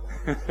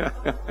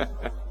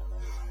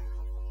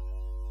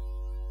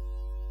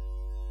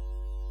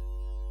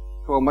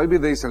 Well, maybe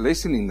there's a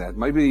lesson in that.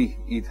 Maybe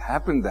it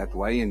happened that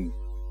way and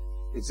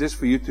it's just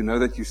for you to know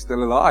that you're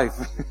still alive.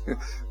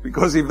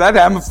 Because if that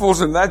hammer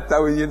falls on that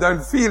toe and you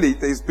don't feel it,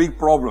 there's big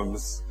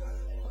problems.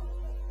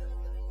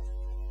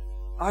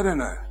 I don't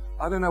know.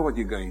 I don't know what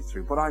you're going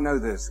through, but I know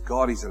this.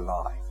 God is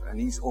alive and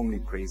He's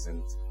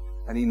omnipresent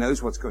and He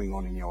knows what's going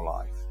on in your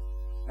life.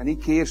 And He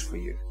cares for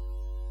you.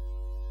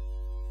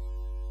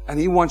 And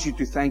He wants you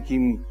to thank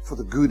Him for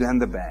the good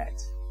and the bad.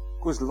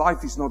 Because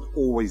life is not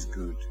always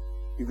good.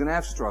 You're going to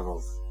have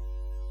struggles.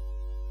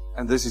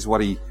 And this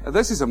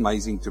is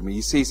amazing to me.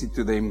 He says it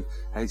to them,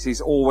 and He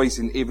says, always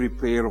in every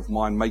prayer of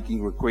mine,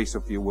 making requests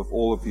of You, with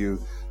all of you,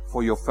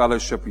 for your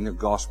fellowship in the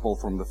gospel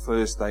from the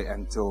first day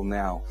until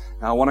now.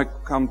 Now I want to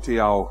come to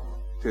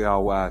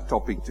our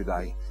topic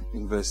today.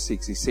 In verse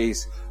 6, he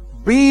says,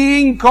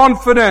 being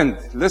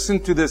confident. Listen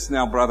to this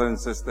now, brother and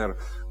sister.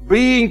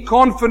 Being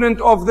confident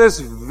of this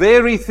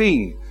very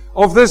thing.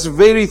 Of this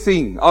very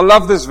thing. I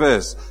love this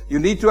verse. You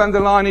need to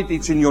underline it.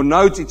 It's in your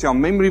notes. It's our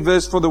memory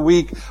verse for the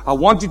week. I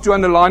want you to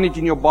underline it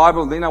in your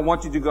Bible. Then I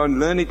want you to go and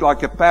learn it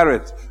like a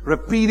parrot.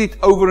 Repeat it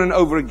over and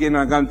over again.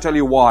 I'm going to tell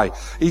you why.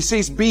 He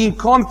says, being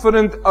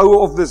confident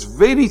of this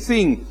very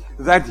thing,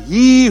 that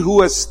He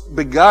who has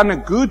begun a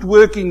good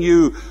work in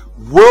you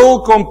will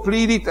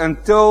complete it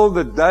until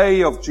the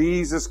day of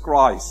Jesus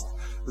Christ.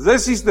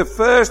 This is the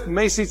first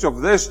message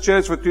of this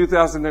church for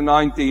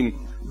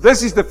 2019.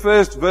 This is the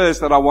first verse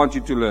that I want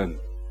you to learn.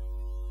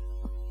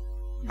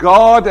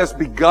 God has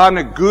begun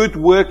a good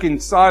work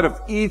inside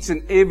of each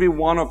and every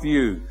one of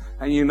you.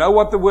 And you know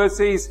what the word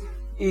says?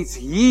 It's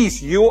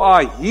His. You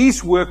are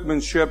His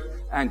workmanship,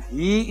 and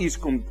He is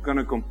going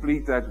to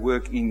complete that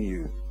work in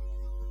you.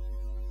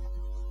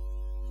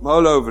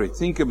 Mull over it.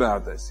 Think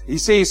about this. He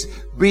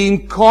says,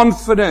 being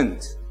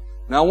confident.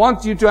 Now I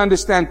want you to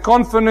understand,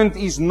 confident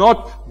is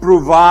not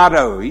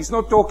bravado. He's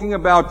not talking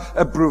about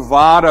a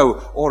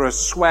bravado or a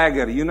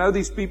swagger. You know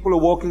these people are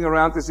walking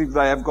around as if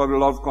they have got a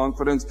lot of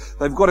confidence.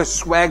 They've got a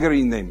swagger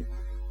in them.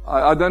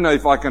 I don't know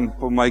if I can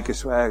make a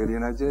swagger,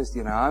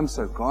 I'm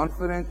so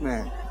confident,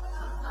 man.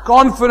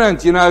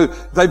 Confident,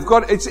 they've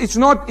got, it's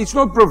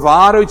not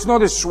bravado, it's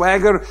not a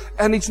swagger,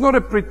 and it's not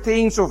a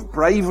pretense of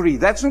bravery.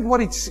 That's not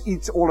what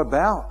it's all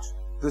about,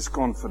 this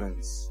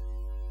confidence.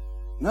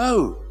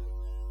 No.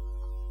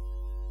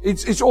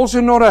 It's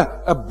also not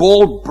a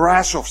bold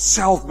brash of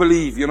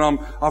self-belief.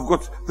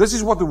 This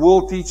is what the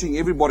world teaching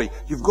everybody.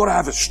 You've got to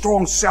have a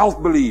strong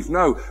self-belief.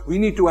 No, we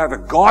need to have a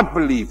God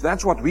belief.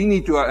 That's what we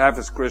need to have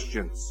as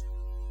Christians.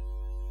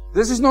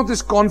 This is not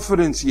this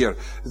confidence here.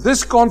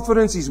 This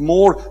confidence is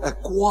more a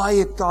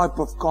quiet type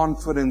of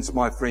confidence,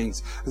 my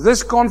friends.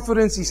 This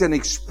confidence is an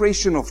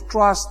expression of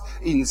trust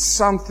in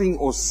something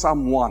or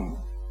someone.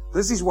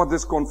 This is what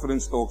this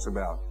confidence talks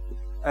about.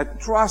 A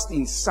trust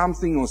in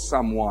something or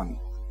someone.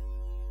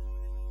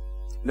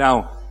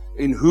 Now,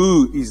 in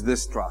who is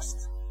this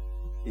trust?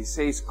 He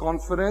says,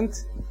 confident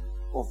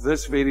of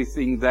this very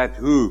thing, that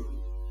who?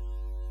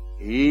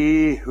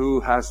 He who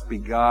has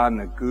begun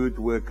a good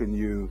work in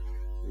you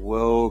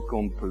will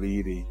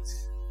complete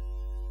it.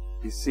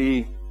 You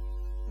see,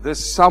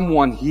 this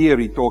someone here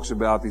he talks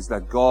about is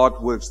that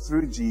God works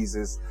through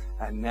Jesus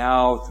and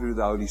now through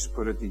the Holy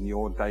Spirit in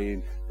your day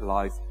in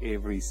life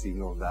every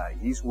single day.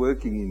 He's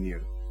working in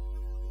you.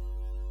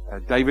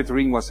 David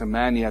Ring was a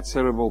man, he had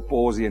cerebral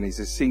palsy and he's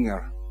a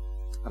singer.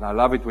 And I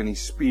love it when he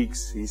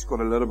speaks, he's got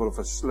a little bit of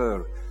a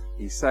slur.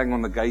 He sang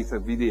on the Gaither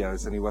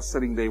videos and he was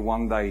sitting there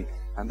one day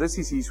and this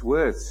is his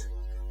words.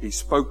 He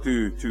spoke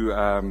to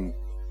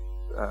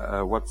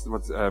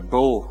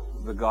Bill,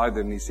 the guy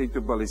then, he said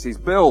to Bill, he says,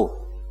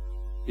 Bill,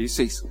 he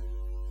says,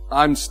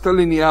 I'm still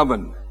in the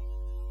oven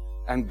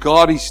and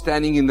God is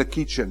standing in the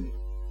kitchen.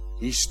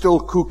 He's still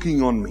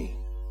cooking on me.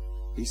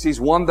 He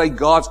says, one day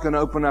God's going to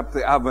open up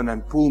the oven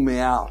and pull me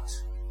out.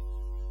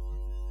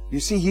 You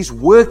see, He's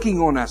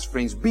working on us,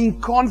 friends. Being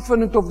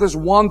confident of this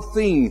one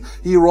thing,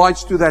 He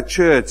writes to that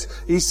church.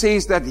 He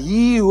says that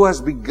He who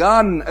has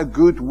begun a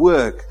good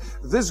work,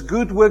 this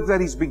good work that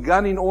He's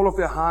begun in all of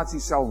your hearts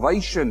is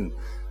salvation.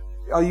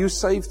 Are you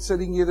saved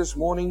sitting here this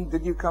morning?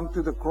 Did you come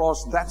to the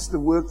cross? That's the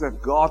work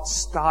that God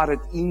started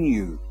in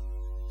you.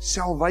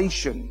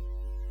 Salvation.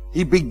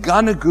 He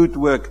begun a good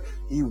work.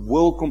 He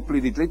will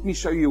complete it. Let me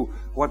show you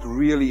what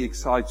really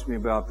excites me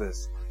about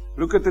this.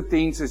 Look at the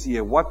tenses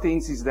here. What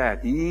tense is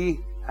that? He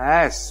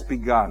has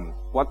begun.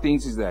 What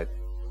tense is that?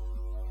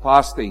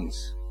 Past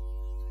tense.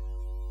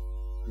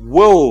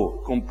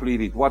 Will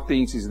complete it. What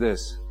tense is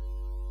this?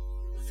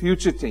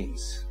 Future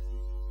tense.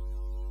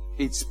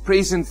 It's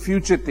present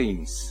future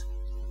tense.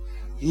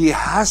 He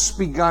has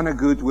begun a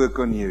good work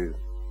on you.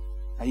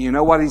 And you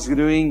know what He's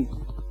doing?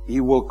 He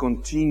will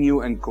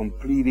continue and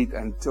complete it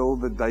until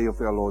the day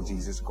of our Lord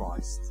Jesus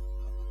Christ.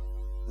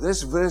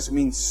 This verse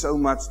means so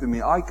much to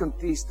me. I can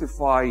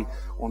testify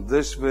on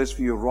this verse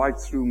for you right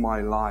through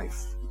my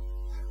life.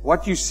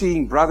 What you're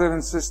seeing, brother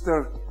and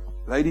sister,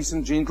 ladies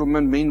and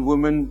gentlemen, men,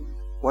 women,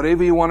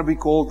 whatever you want to be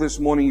called this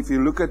morning, if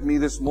you look at me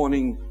this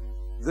morning,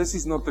 this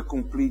is not the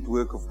complete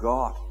work of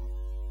God.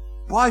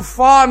 By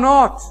far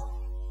not.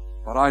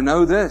 But I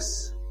know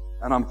this,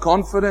 and I'm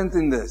confident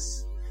in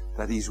this,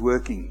 that He's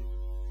working.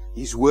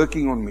 He's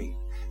working on me.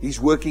 He's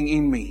working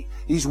in me.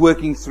 He's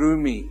working through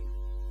me.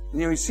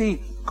 You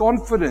see,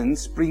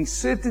 confidence brings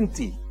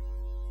certainty.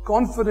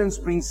 Confidence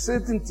brings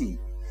certainty.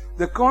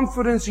 The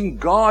confidence in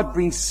God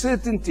brings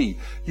certainty.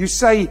 You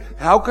say,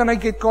 how can I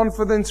get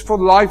confidence for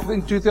life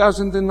in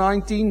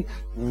 2019?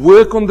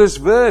 Work on this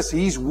verse.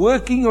 He's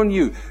working on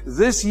you.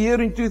 This year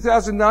in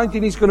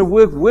 2019, He's going to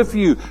work with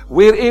you.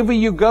 Wherever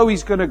you go,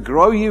 He's going to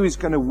grow you. He's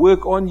going to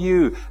work on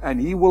you. And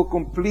He will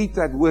complete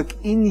that work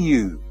in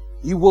you.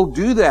 He will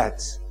do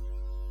that.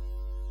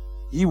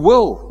 He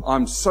will.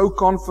 I'm so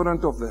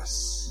confident of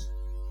this.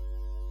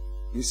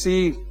 You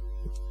see,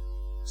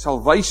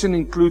 salvation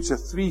includes a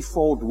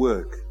threefold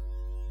work.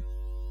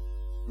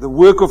 The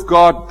work of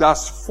God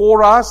does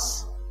for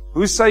us.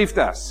 Who saved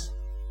us?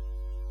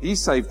 He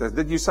saved us.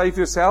 Did you save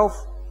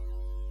yourself?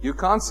 You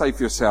can't save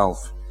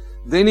yourself.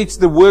 Then it's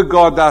the work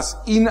God does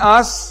in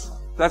us.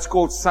 That's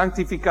called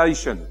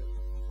sanctification.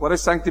 What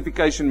does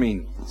sanctification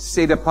mean?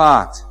 Set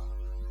apart.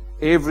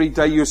 Every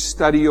day you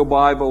study your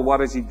Bible, what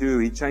does He do?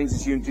 He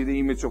changes you into the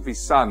image of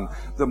His Son.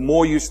 The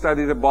more you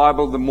study the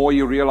Bible, the more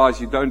you realize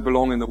you don't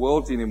belong in the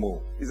world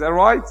anymore. Is that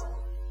right?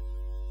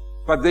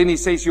 But then He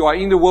says you are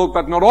in the world,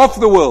 but not of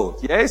the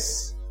world.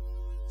 Yes?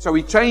 So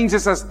He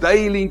changes us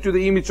daily into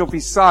the image of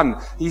His Son.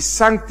 He's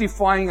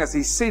sanctifying us.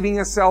 He's setting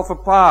Himself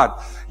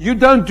apart. You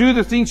don't do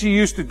the things you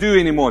used to do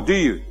anymore, do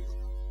you?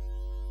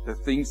 The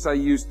things I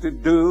used to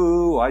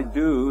do, I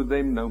do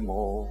them no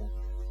more.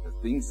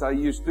 The things I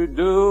used to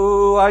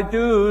do, I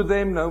do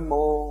them no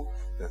more.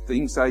 The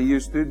things I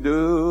used to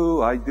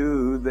do, I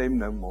do them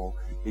no more.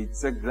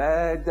 It's a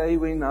glad day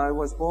when I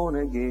was born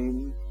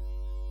again.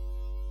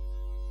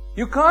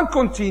 You can't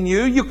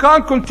continue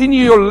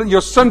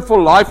your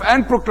sinful life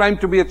and proclaim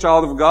to be a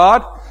child of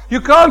God.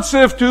 You can't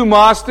serve two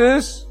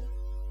masters.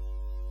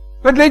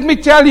 But let me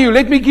tell you,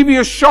 let me give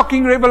you a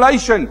shocking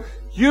revelation.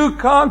 You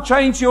can't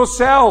change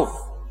yourself.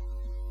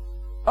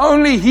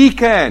 Only He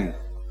can.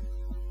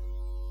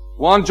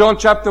 1 John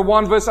chapter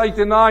 1 verse 8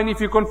 and 9,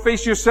 if you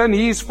confess your sin,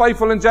 He is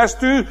faithful and just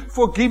to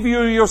forgive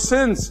you your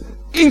sins.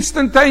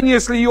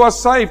 Instantaneously you are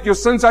saved. Your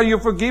sins are you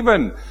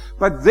forgiven.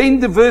 But then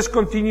the verse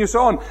continues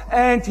on.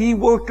 And He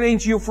will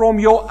cleanse you from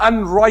your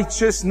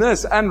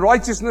unrighteousness.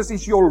 Unrighteousness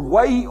is your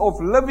way of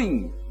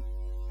living.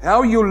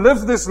 How you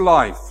live this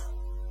life.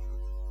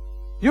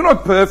 You're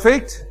not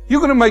perfect. You're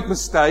going to make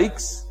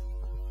mistakes.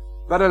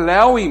 But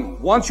allow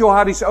Him, once your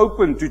heart is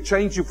open, to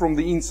change you from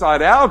the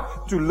inside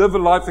out, to live a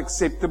life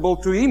acceptable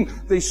to Him.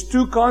 There's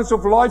two kinds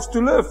of lives to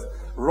live.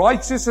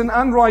 Righteous and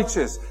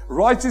unrighteous.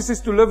 Righteous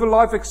is to live a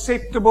life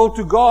acceptable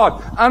to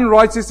God.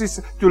 Unrighteous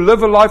is to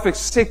live a life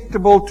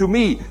acceptable to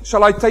me.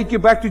 Shall I take you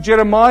back to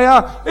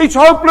Jeremiah? It's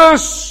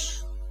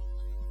hopeless.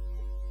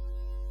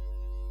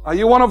 Are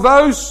you one of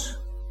those?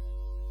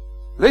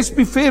 Let's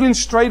be fair and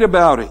straight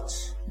about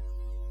it.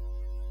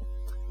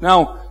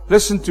 Now,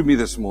 listen to me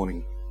this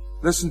morning.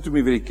 Listen to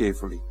me very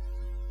carefully.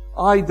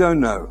 I don't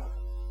know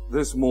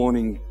this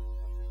morning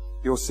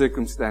your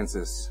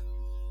circumstances.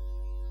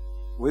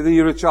 Whether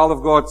you're a child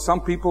of God, some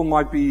people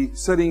might be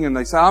sitting and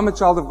they say, I'm a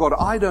child of God.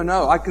 I don't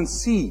know. I can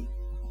see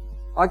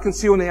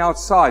on the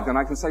outside and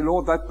I can say,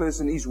 Lord, that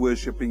person is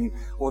worshiping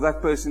or that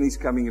person is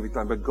coming every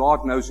time. But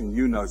God knows and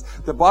you knows.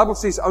 The Bible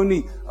says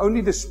only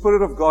the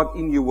Spirit of God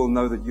in you will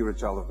know that you're a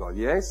child of God.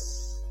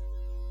 Yes?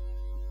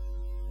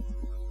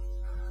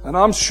 And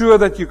I'm sure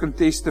that you can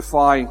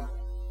testify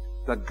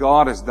that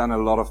God has done a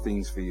lot of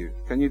things for you.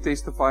 Can you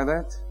testify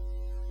that?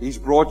 He's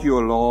brought you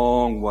a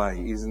long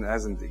way,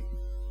 hasn't He?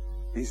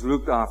 He's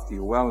looked after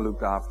you, well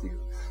looked after you.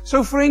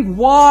 So friend,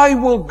 why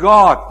will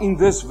God in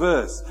this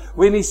verse,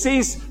 when He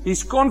says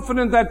He's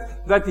confident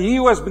that He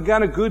who has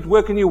begun a good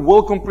work in you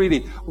will complete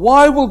it,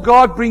 why will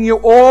God bring you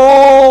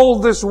all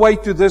this way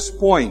to this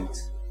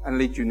point and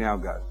let you now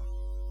go?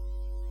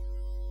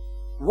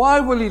 Why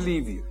will He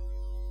leave you?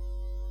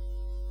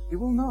 He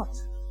will not.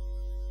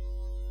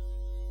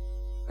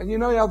 And you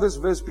know how this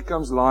verse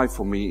becomes life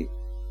for me?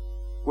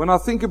 When I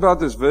think about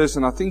this verse,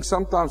 and I think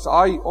sometimes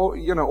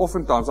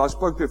oftentimes I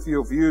spoke to a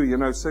few of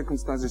you,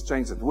 circumstances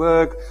change at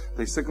work,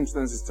 there's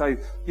circumstances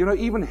change,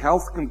 even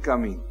health can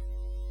come in.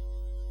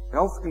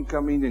 Health can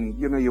come in and,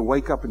 you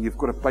wake up and you've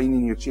got a pain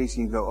in your chest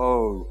and you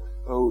go,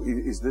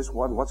 is this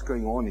what's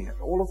going on here?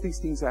 All of these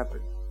things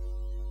happen.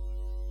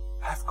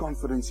 Have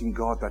confidence in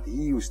God that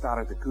He who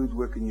started a good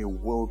work in you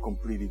will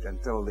complete it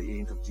until the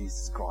end of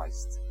Jesus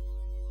Christ.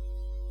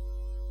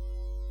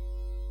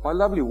 My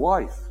lovely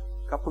wife,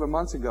 a couple of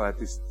months ago, I had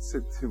to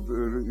sit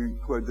to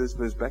quote this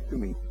verse back to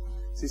me.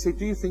 She said,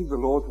 do you think the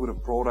Lord would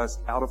have brought us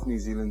out of New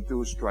Zealand to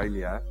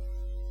Australia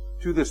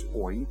to this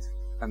point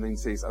and then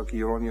says, okay,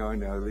 you're on your own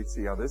now, let's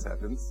see how this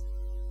happens?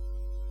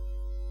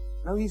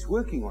 No, He's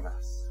working on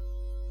us.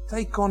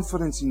 Take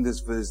confidence in this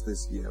verse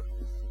this year,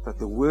 that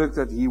the work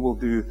that He will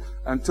do,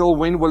 until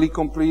when will He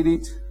complete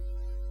it?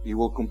 He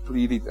will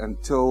complete it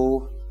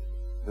until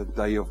the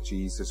day of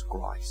Jesus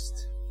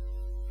Christ.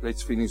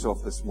 Let's finish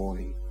off this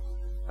morning.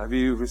 Have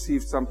you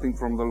received something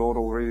from the Lord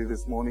already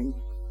this morning?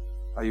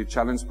 Are you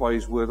challenged by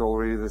His word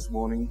already this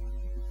morning?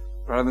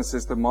 Brother and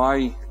sister,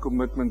 my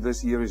commitment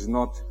this year is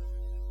not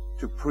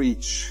to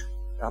preach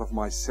out of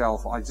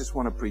myself. I just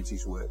want to preach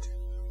His word,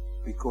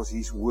 because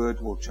His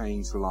word will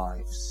change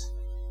lives.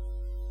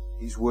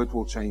 His word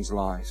will change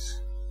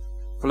lives.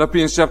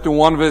 Philippians chapter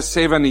 1 verse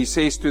 7, he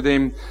says to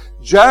them,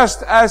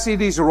 just as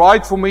it is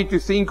right for me to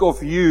think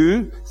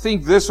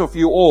this of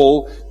you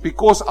all,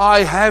 because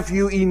I have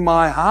you in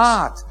my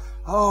heart.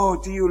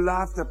 Oh, do you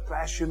love the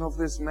passion of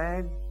this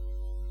man?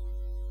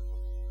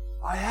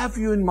 I have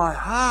you in my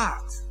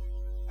heart.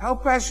 How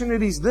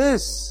passionate is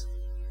this?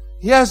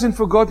 He hasn't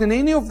forgotten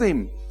any of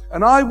them.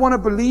 And I want to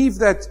believe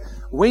that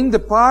when the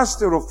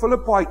pastor of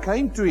Philippi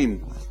came to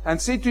him and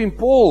said to him,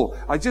 Paul,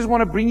 I just want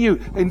to bring you.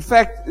 In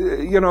fact,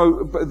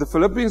 the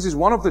Philippians is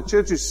one of the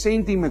churches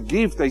sent him a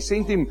gift. They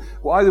sent him,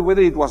 either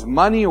whether it was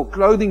money or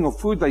clothing or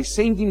food, they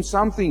sent him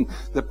something.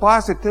 The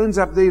pastor turns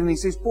up there and he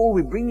says, Paul,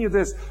 we bring you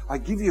this. I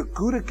give you a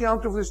good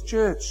account of this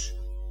church.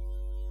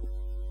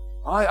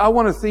 I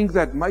want to think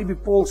that maybe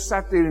Paul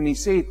sat there and he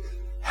said,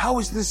 how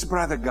is this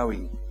brother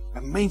going?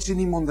 And mention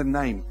him on the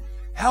name.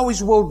 How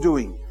is Will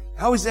doing?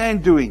 How is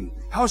Anne doing?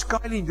 How's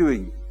Kylie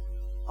doing?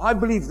 I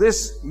believe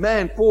this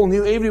man, Paul,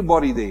 knew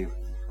everybody there.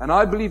 And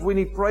I believe when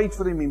he prayed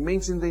for them, he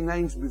mentioned their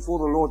names before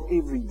the Lord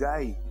every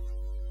day.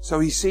 So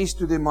he says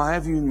to them, I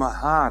have you in my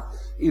heart,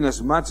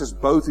 inasmuch as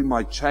both in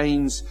my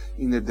chains,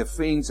 in the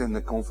defense and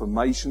the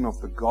confirmation of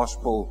the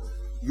gospel,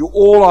 you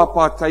all are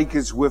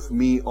partakers with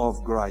me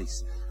of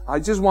grace. I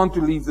just want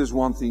to leave this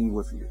one thing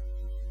with you.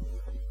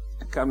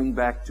 Coming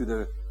back to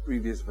the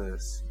previous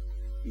verse.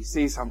 He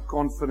says, I'm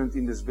confident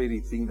in this very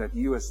thing, that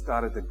you have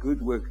started a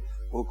good work,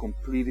 will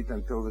complete it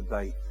until the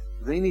day.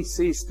 Then he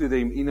says to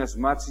them,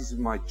 inasmuch as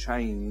in my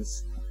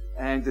chains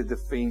and the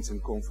defense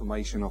and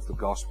confirmation of the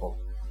gospel.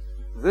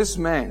 This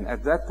man,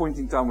 at that point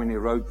in time when he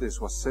wrote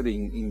this, was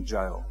sitting in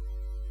jail.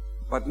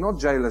 But not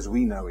jail as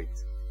we know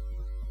it.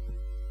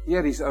 He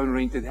had his own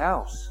rented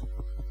house.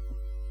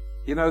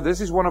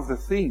 This is one of the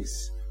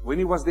things. When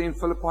he was there in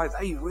Philippi,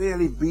 they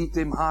really beat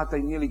him hard.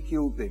 They nearly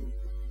killed him.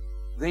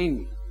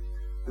 Then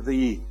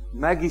the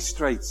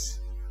magistrates,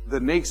 the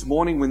next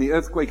morning when the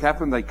earthquake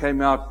happened, they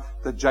came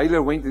out. The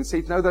jailer went and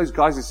said, no, those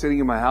guys are sitting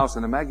in my house.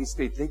 And the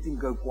magistrate let him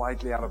go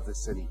quietly out of the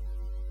city.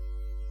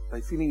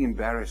 They're feeling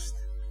embarrassed.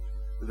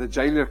 The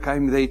jailer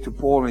came there to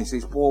Paul and he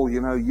says, Paul,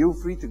 you're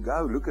free to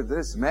go. Look at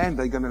this. Man,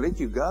 they're going to let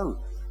you go.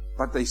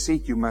 But they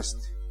said, you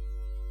must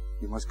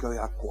go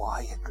out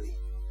quietly.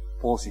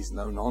 Paul says,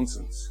 no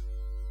nonsense.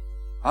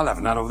 I'll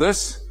have none of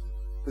this.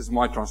 This is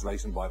my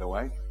translation, by the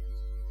way.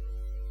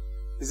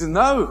 He says,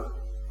 no.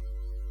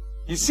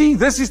 You see,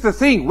 this is the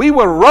thing. We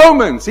were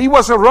Romans. He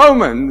was a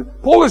Roman.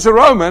 Paul is a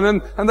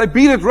Roman, and they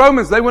beat at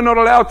Romans. They were not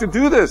allowed to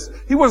do this.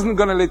 He wasn't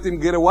going to let them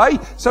get away.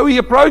 So he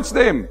approached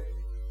them.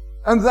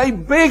 And they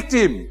begged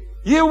him.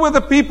 Here were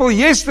the people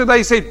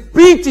yesterday said,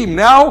 beat him.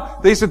 Now,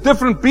 there's a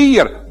different B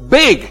here.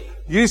 Beg.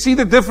 You see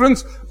the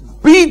difference?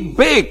 Beat,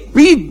 beg.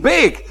 Beat,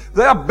 beg.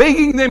 They are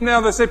begging them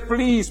now. They say,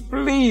 please,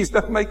 please,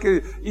 don't make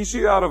an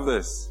issue out of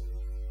this.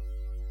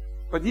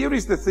 But here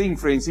is the thing,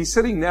 friends. He's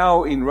sitting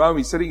now in Rome.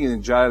 He's sitting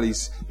in jail.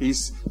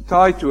 He's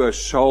tied to a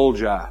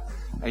soldier.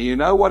 And you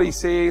know what he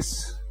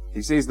says?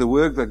 He says, the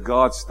work that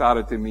God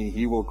started in me,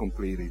 He will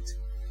complete it.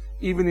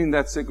 Even in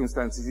that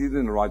circumstance, he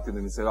didn't write to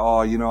them and say,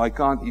 oh, you know, I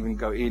can't even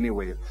go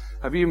anywhere.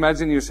 Have you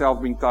imagined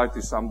yourself being tied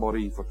to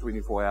somebody for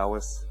 24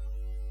 hours?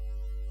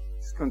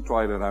 Just can't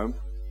try it at home.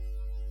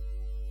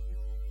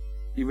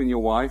 Even your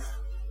wife,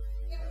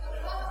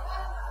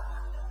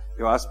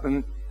 your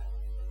husband,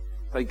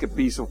 take a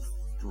piece of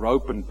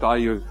rope and tie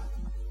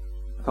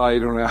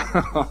it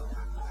around.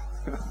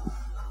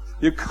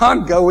 You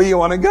can't go where you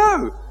want to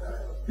go.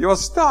 You're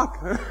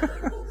stuck.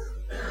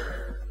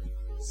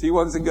 She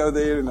wants to go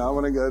there and I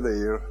want to go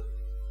there.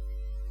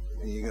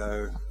 And you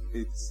go,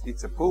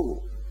 it's a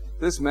pool.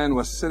 This man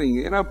was sitting,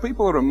 you know,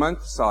 people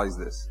romanticize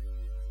this.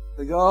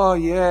 They go, oh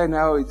yeah,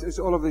 no, it's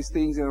all of these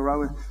things in a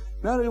row.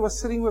 No, he was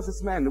sitting with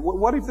this man.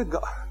 What if the guy,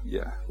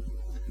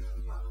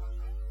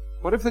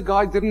 what if the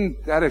guy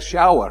didn't have a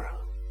shower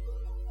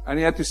and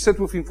he had to sit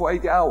with him for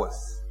 8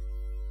 hours?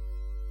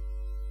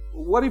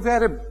 What if he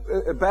had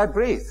a bad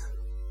breath?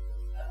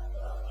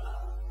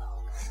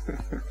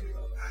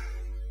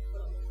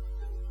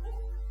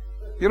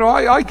 You know,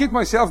 I get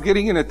myself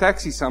getting in a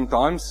taxi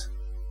sometimes,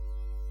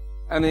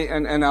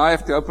 and I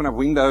have to open up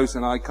windows,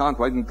 and I can't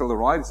wait until the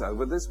ride is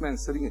over. This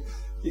man's sitting.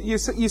 You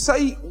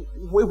say,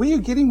 where are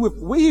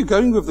you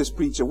going with this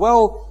preacher?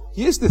 Well,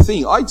 here's the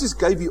thing. I just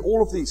gave you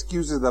all of the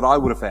excuses that I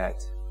would have had.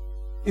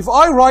 If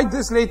I write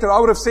this letter, I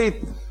would have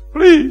said,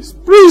 please,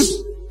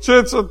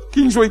 church at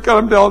Kingsway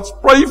Callumdowns,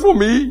 pray for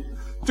me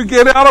to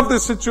get out of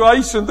this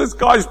situation. This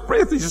guy's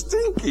breath is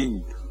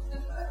stinking.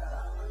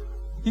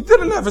 He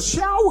didn't have a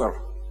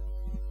shower.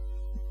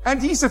 And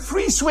he's a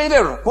free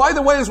sweater, by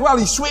the way, as well.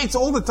 He sweats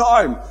all the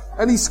time.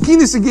 And his skin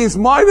is against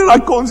mine, and I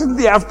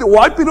constantly have to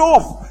wipe it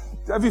off.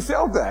 Have you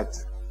felt that?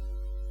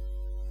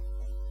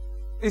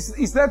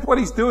 Is that what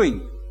he's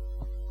doing?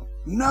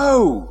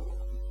 No.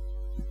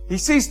 He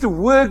says the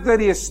work that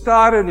He has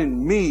started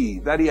in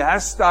me,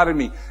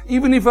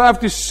 even if I have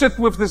to sit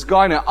with this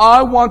guy now,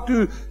 I want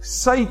to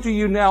say to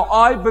you now,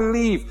 I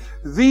believe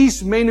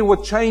these men who were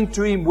chained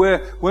to him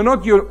were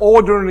not your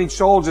ordinary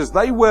soldiers.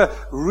 They were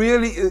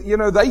really,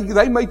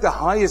 they made the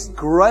highest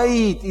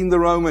grade in the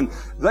Roman.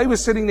 They were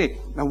sitting there.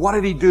 And what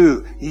did he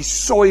do? He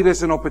saw it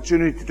as an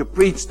opportunity to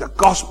preach the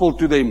gospel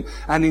to them.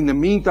 And in the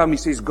meantime, he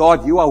says,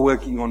 God, you are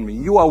working on me.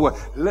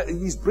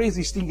 His breath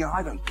is thinking,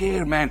 I don't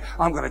care, man.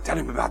 I'm going to tell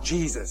him about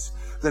Jesus.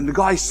 Then the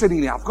guy's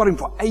sitting there. I've got him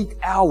for 8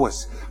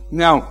 hours.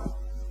 Now,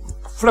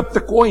 flip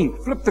the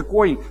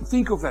coin.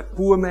 Think of that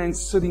poor man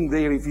sitting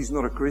there if he's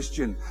not a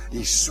Christian.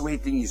 He's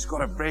sweating, he's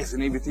got a breath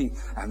and everything.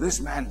 And this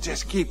man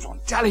just keeps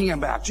on telling him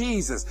about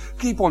Jesus.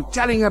 Keep on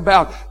telling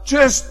about,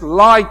 just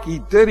like he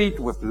did it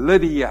with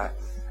Lydia.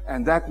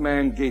 And that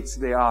man gets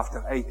there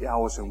after 8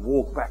 hours and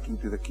walk back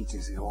into the kitchen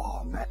and says,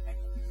 oh man,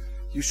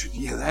 you should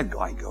hear that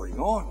guy going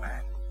on,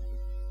 man.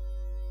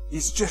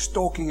 He's just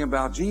talking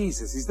about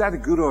Jesus. Is that a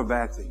good or a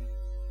bad thing?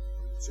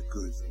 It's a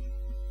good thing.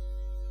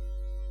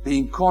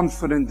 Being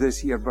confident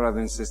this year, brother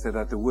and sister,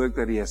 that the work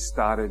that He has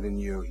started in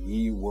you,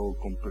 He will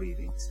complete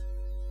it.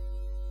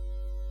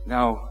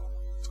 Now,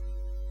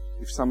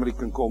 if somebody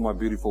can call my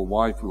beautiful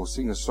wife, we'll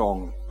sing a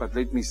song. But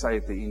let me say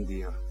at the end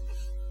here,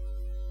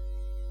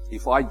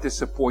 if I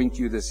disappoint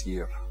you this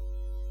year,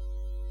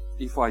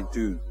 if I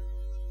do,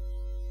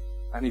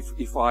 and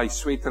if I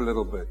sweat a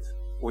little bit,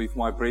 or if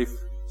my breath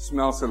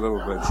smells a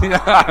little bit,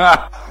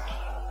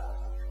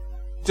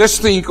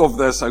 just think of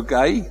this,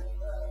 okay?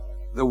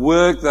 The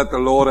work that the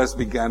Lord has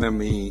begun in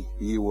me,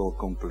 He will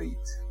complete.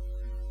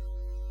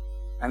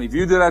 And if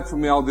you do that for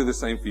me, I'll do the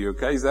same for you,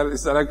 okay? Is that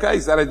okay?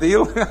 Is that a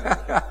deal?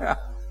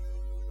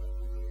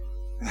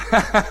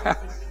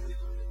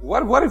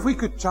 What if we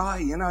could tie,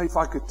 if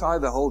I could tie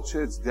the whole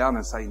church down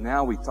and say,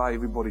 now we tie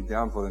everybody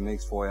down for the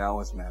next 4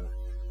 hours, man.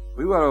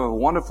 We will have a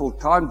wonderful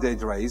time,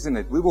 Deirdre, isn't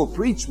it? We will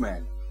preach,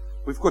 man.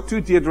 We've got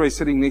 2 Deirdres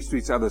sitting next to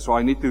each other, so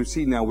I need to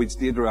see now which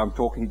Deirdre I'm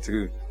talking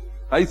to.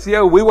 Hey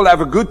Theo, we will have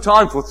a good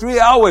time for 3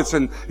 hours.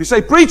 And you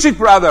say, preach it,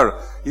 brother.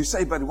 You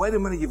say, but wait a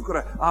minute, you've got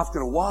to, after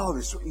a while,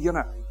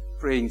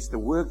 friends, the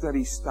work that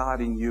He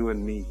started in you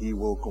and me, He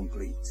will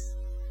complete.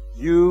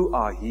 You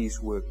are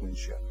His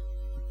workmanship.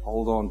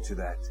 Hold on to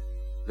that.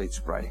 Let's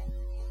pray.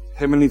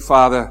 Heavenly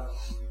Father,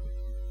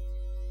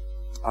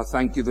 I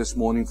thank You this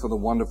morning for the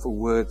wonderful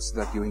words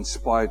that You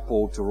inspired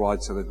Paul to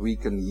write so that we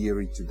can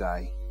hear it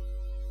today.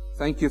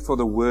 Thank You for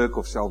the work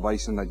of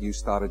salvation that You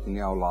started in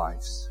our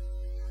lives.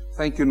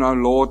 Thank You now,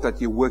 Lord, that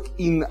You work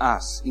in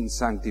us in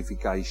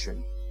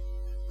sanctification.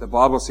 The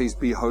Bible says,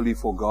 be holy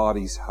for God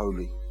is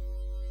holy.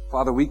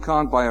 Father, we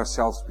can't by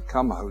ourselves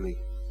become holy,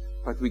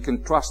 but we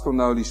can trust on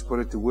the Holy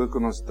Spirit to work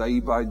on us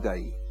day by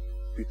day,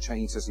 to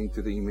change us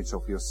into the image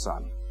of your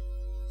Son.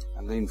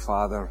 And then,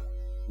 Father,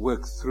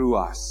 work through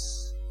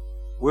us.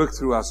 Work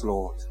through us,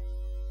 Lord.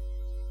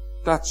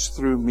 Touch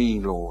through me,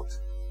 Lord.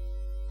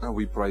 And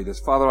we pray this.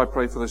 Father, I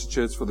pray for this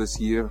church for this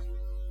year.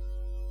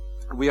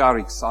 We are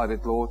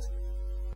excited, Lord.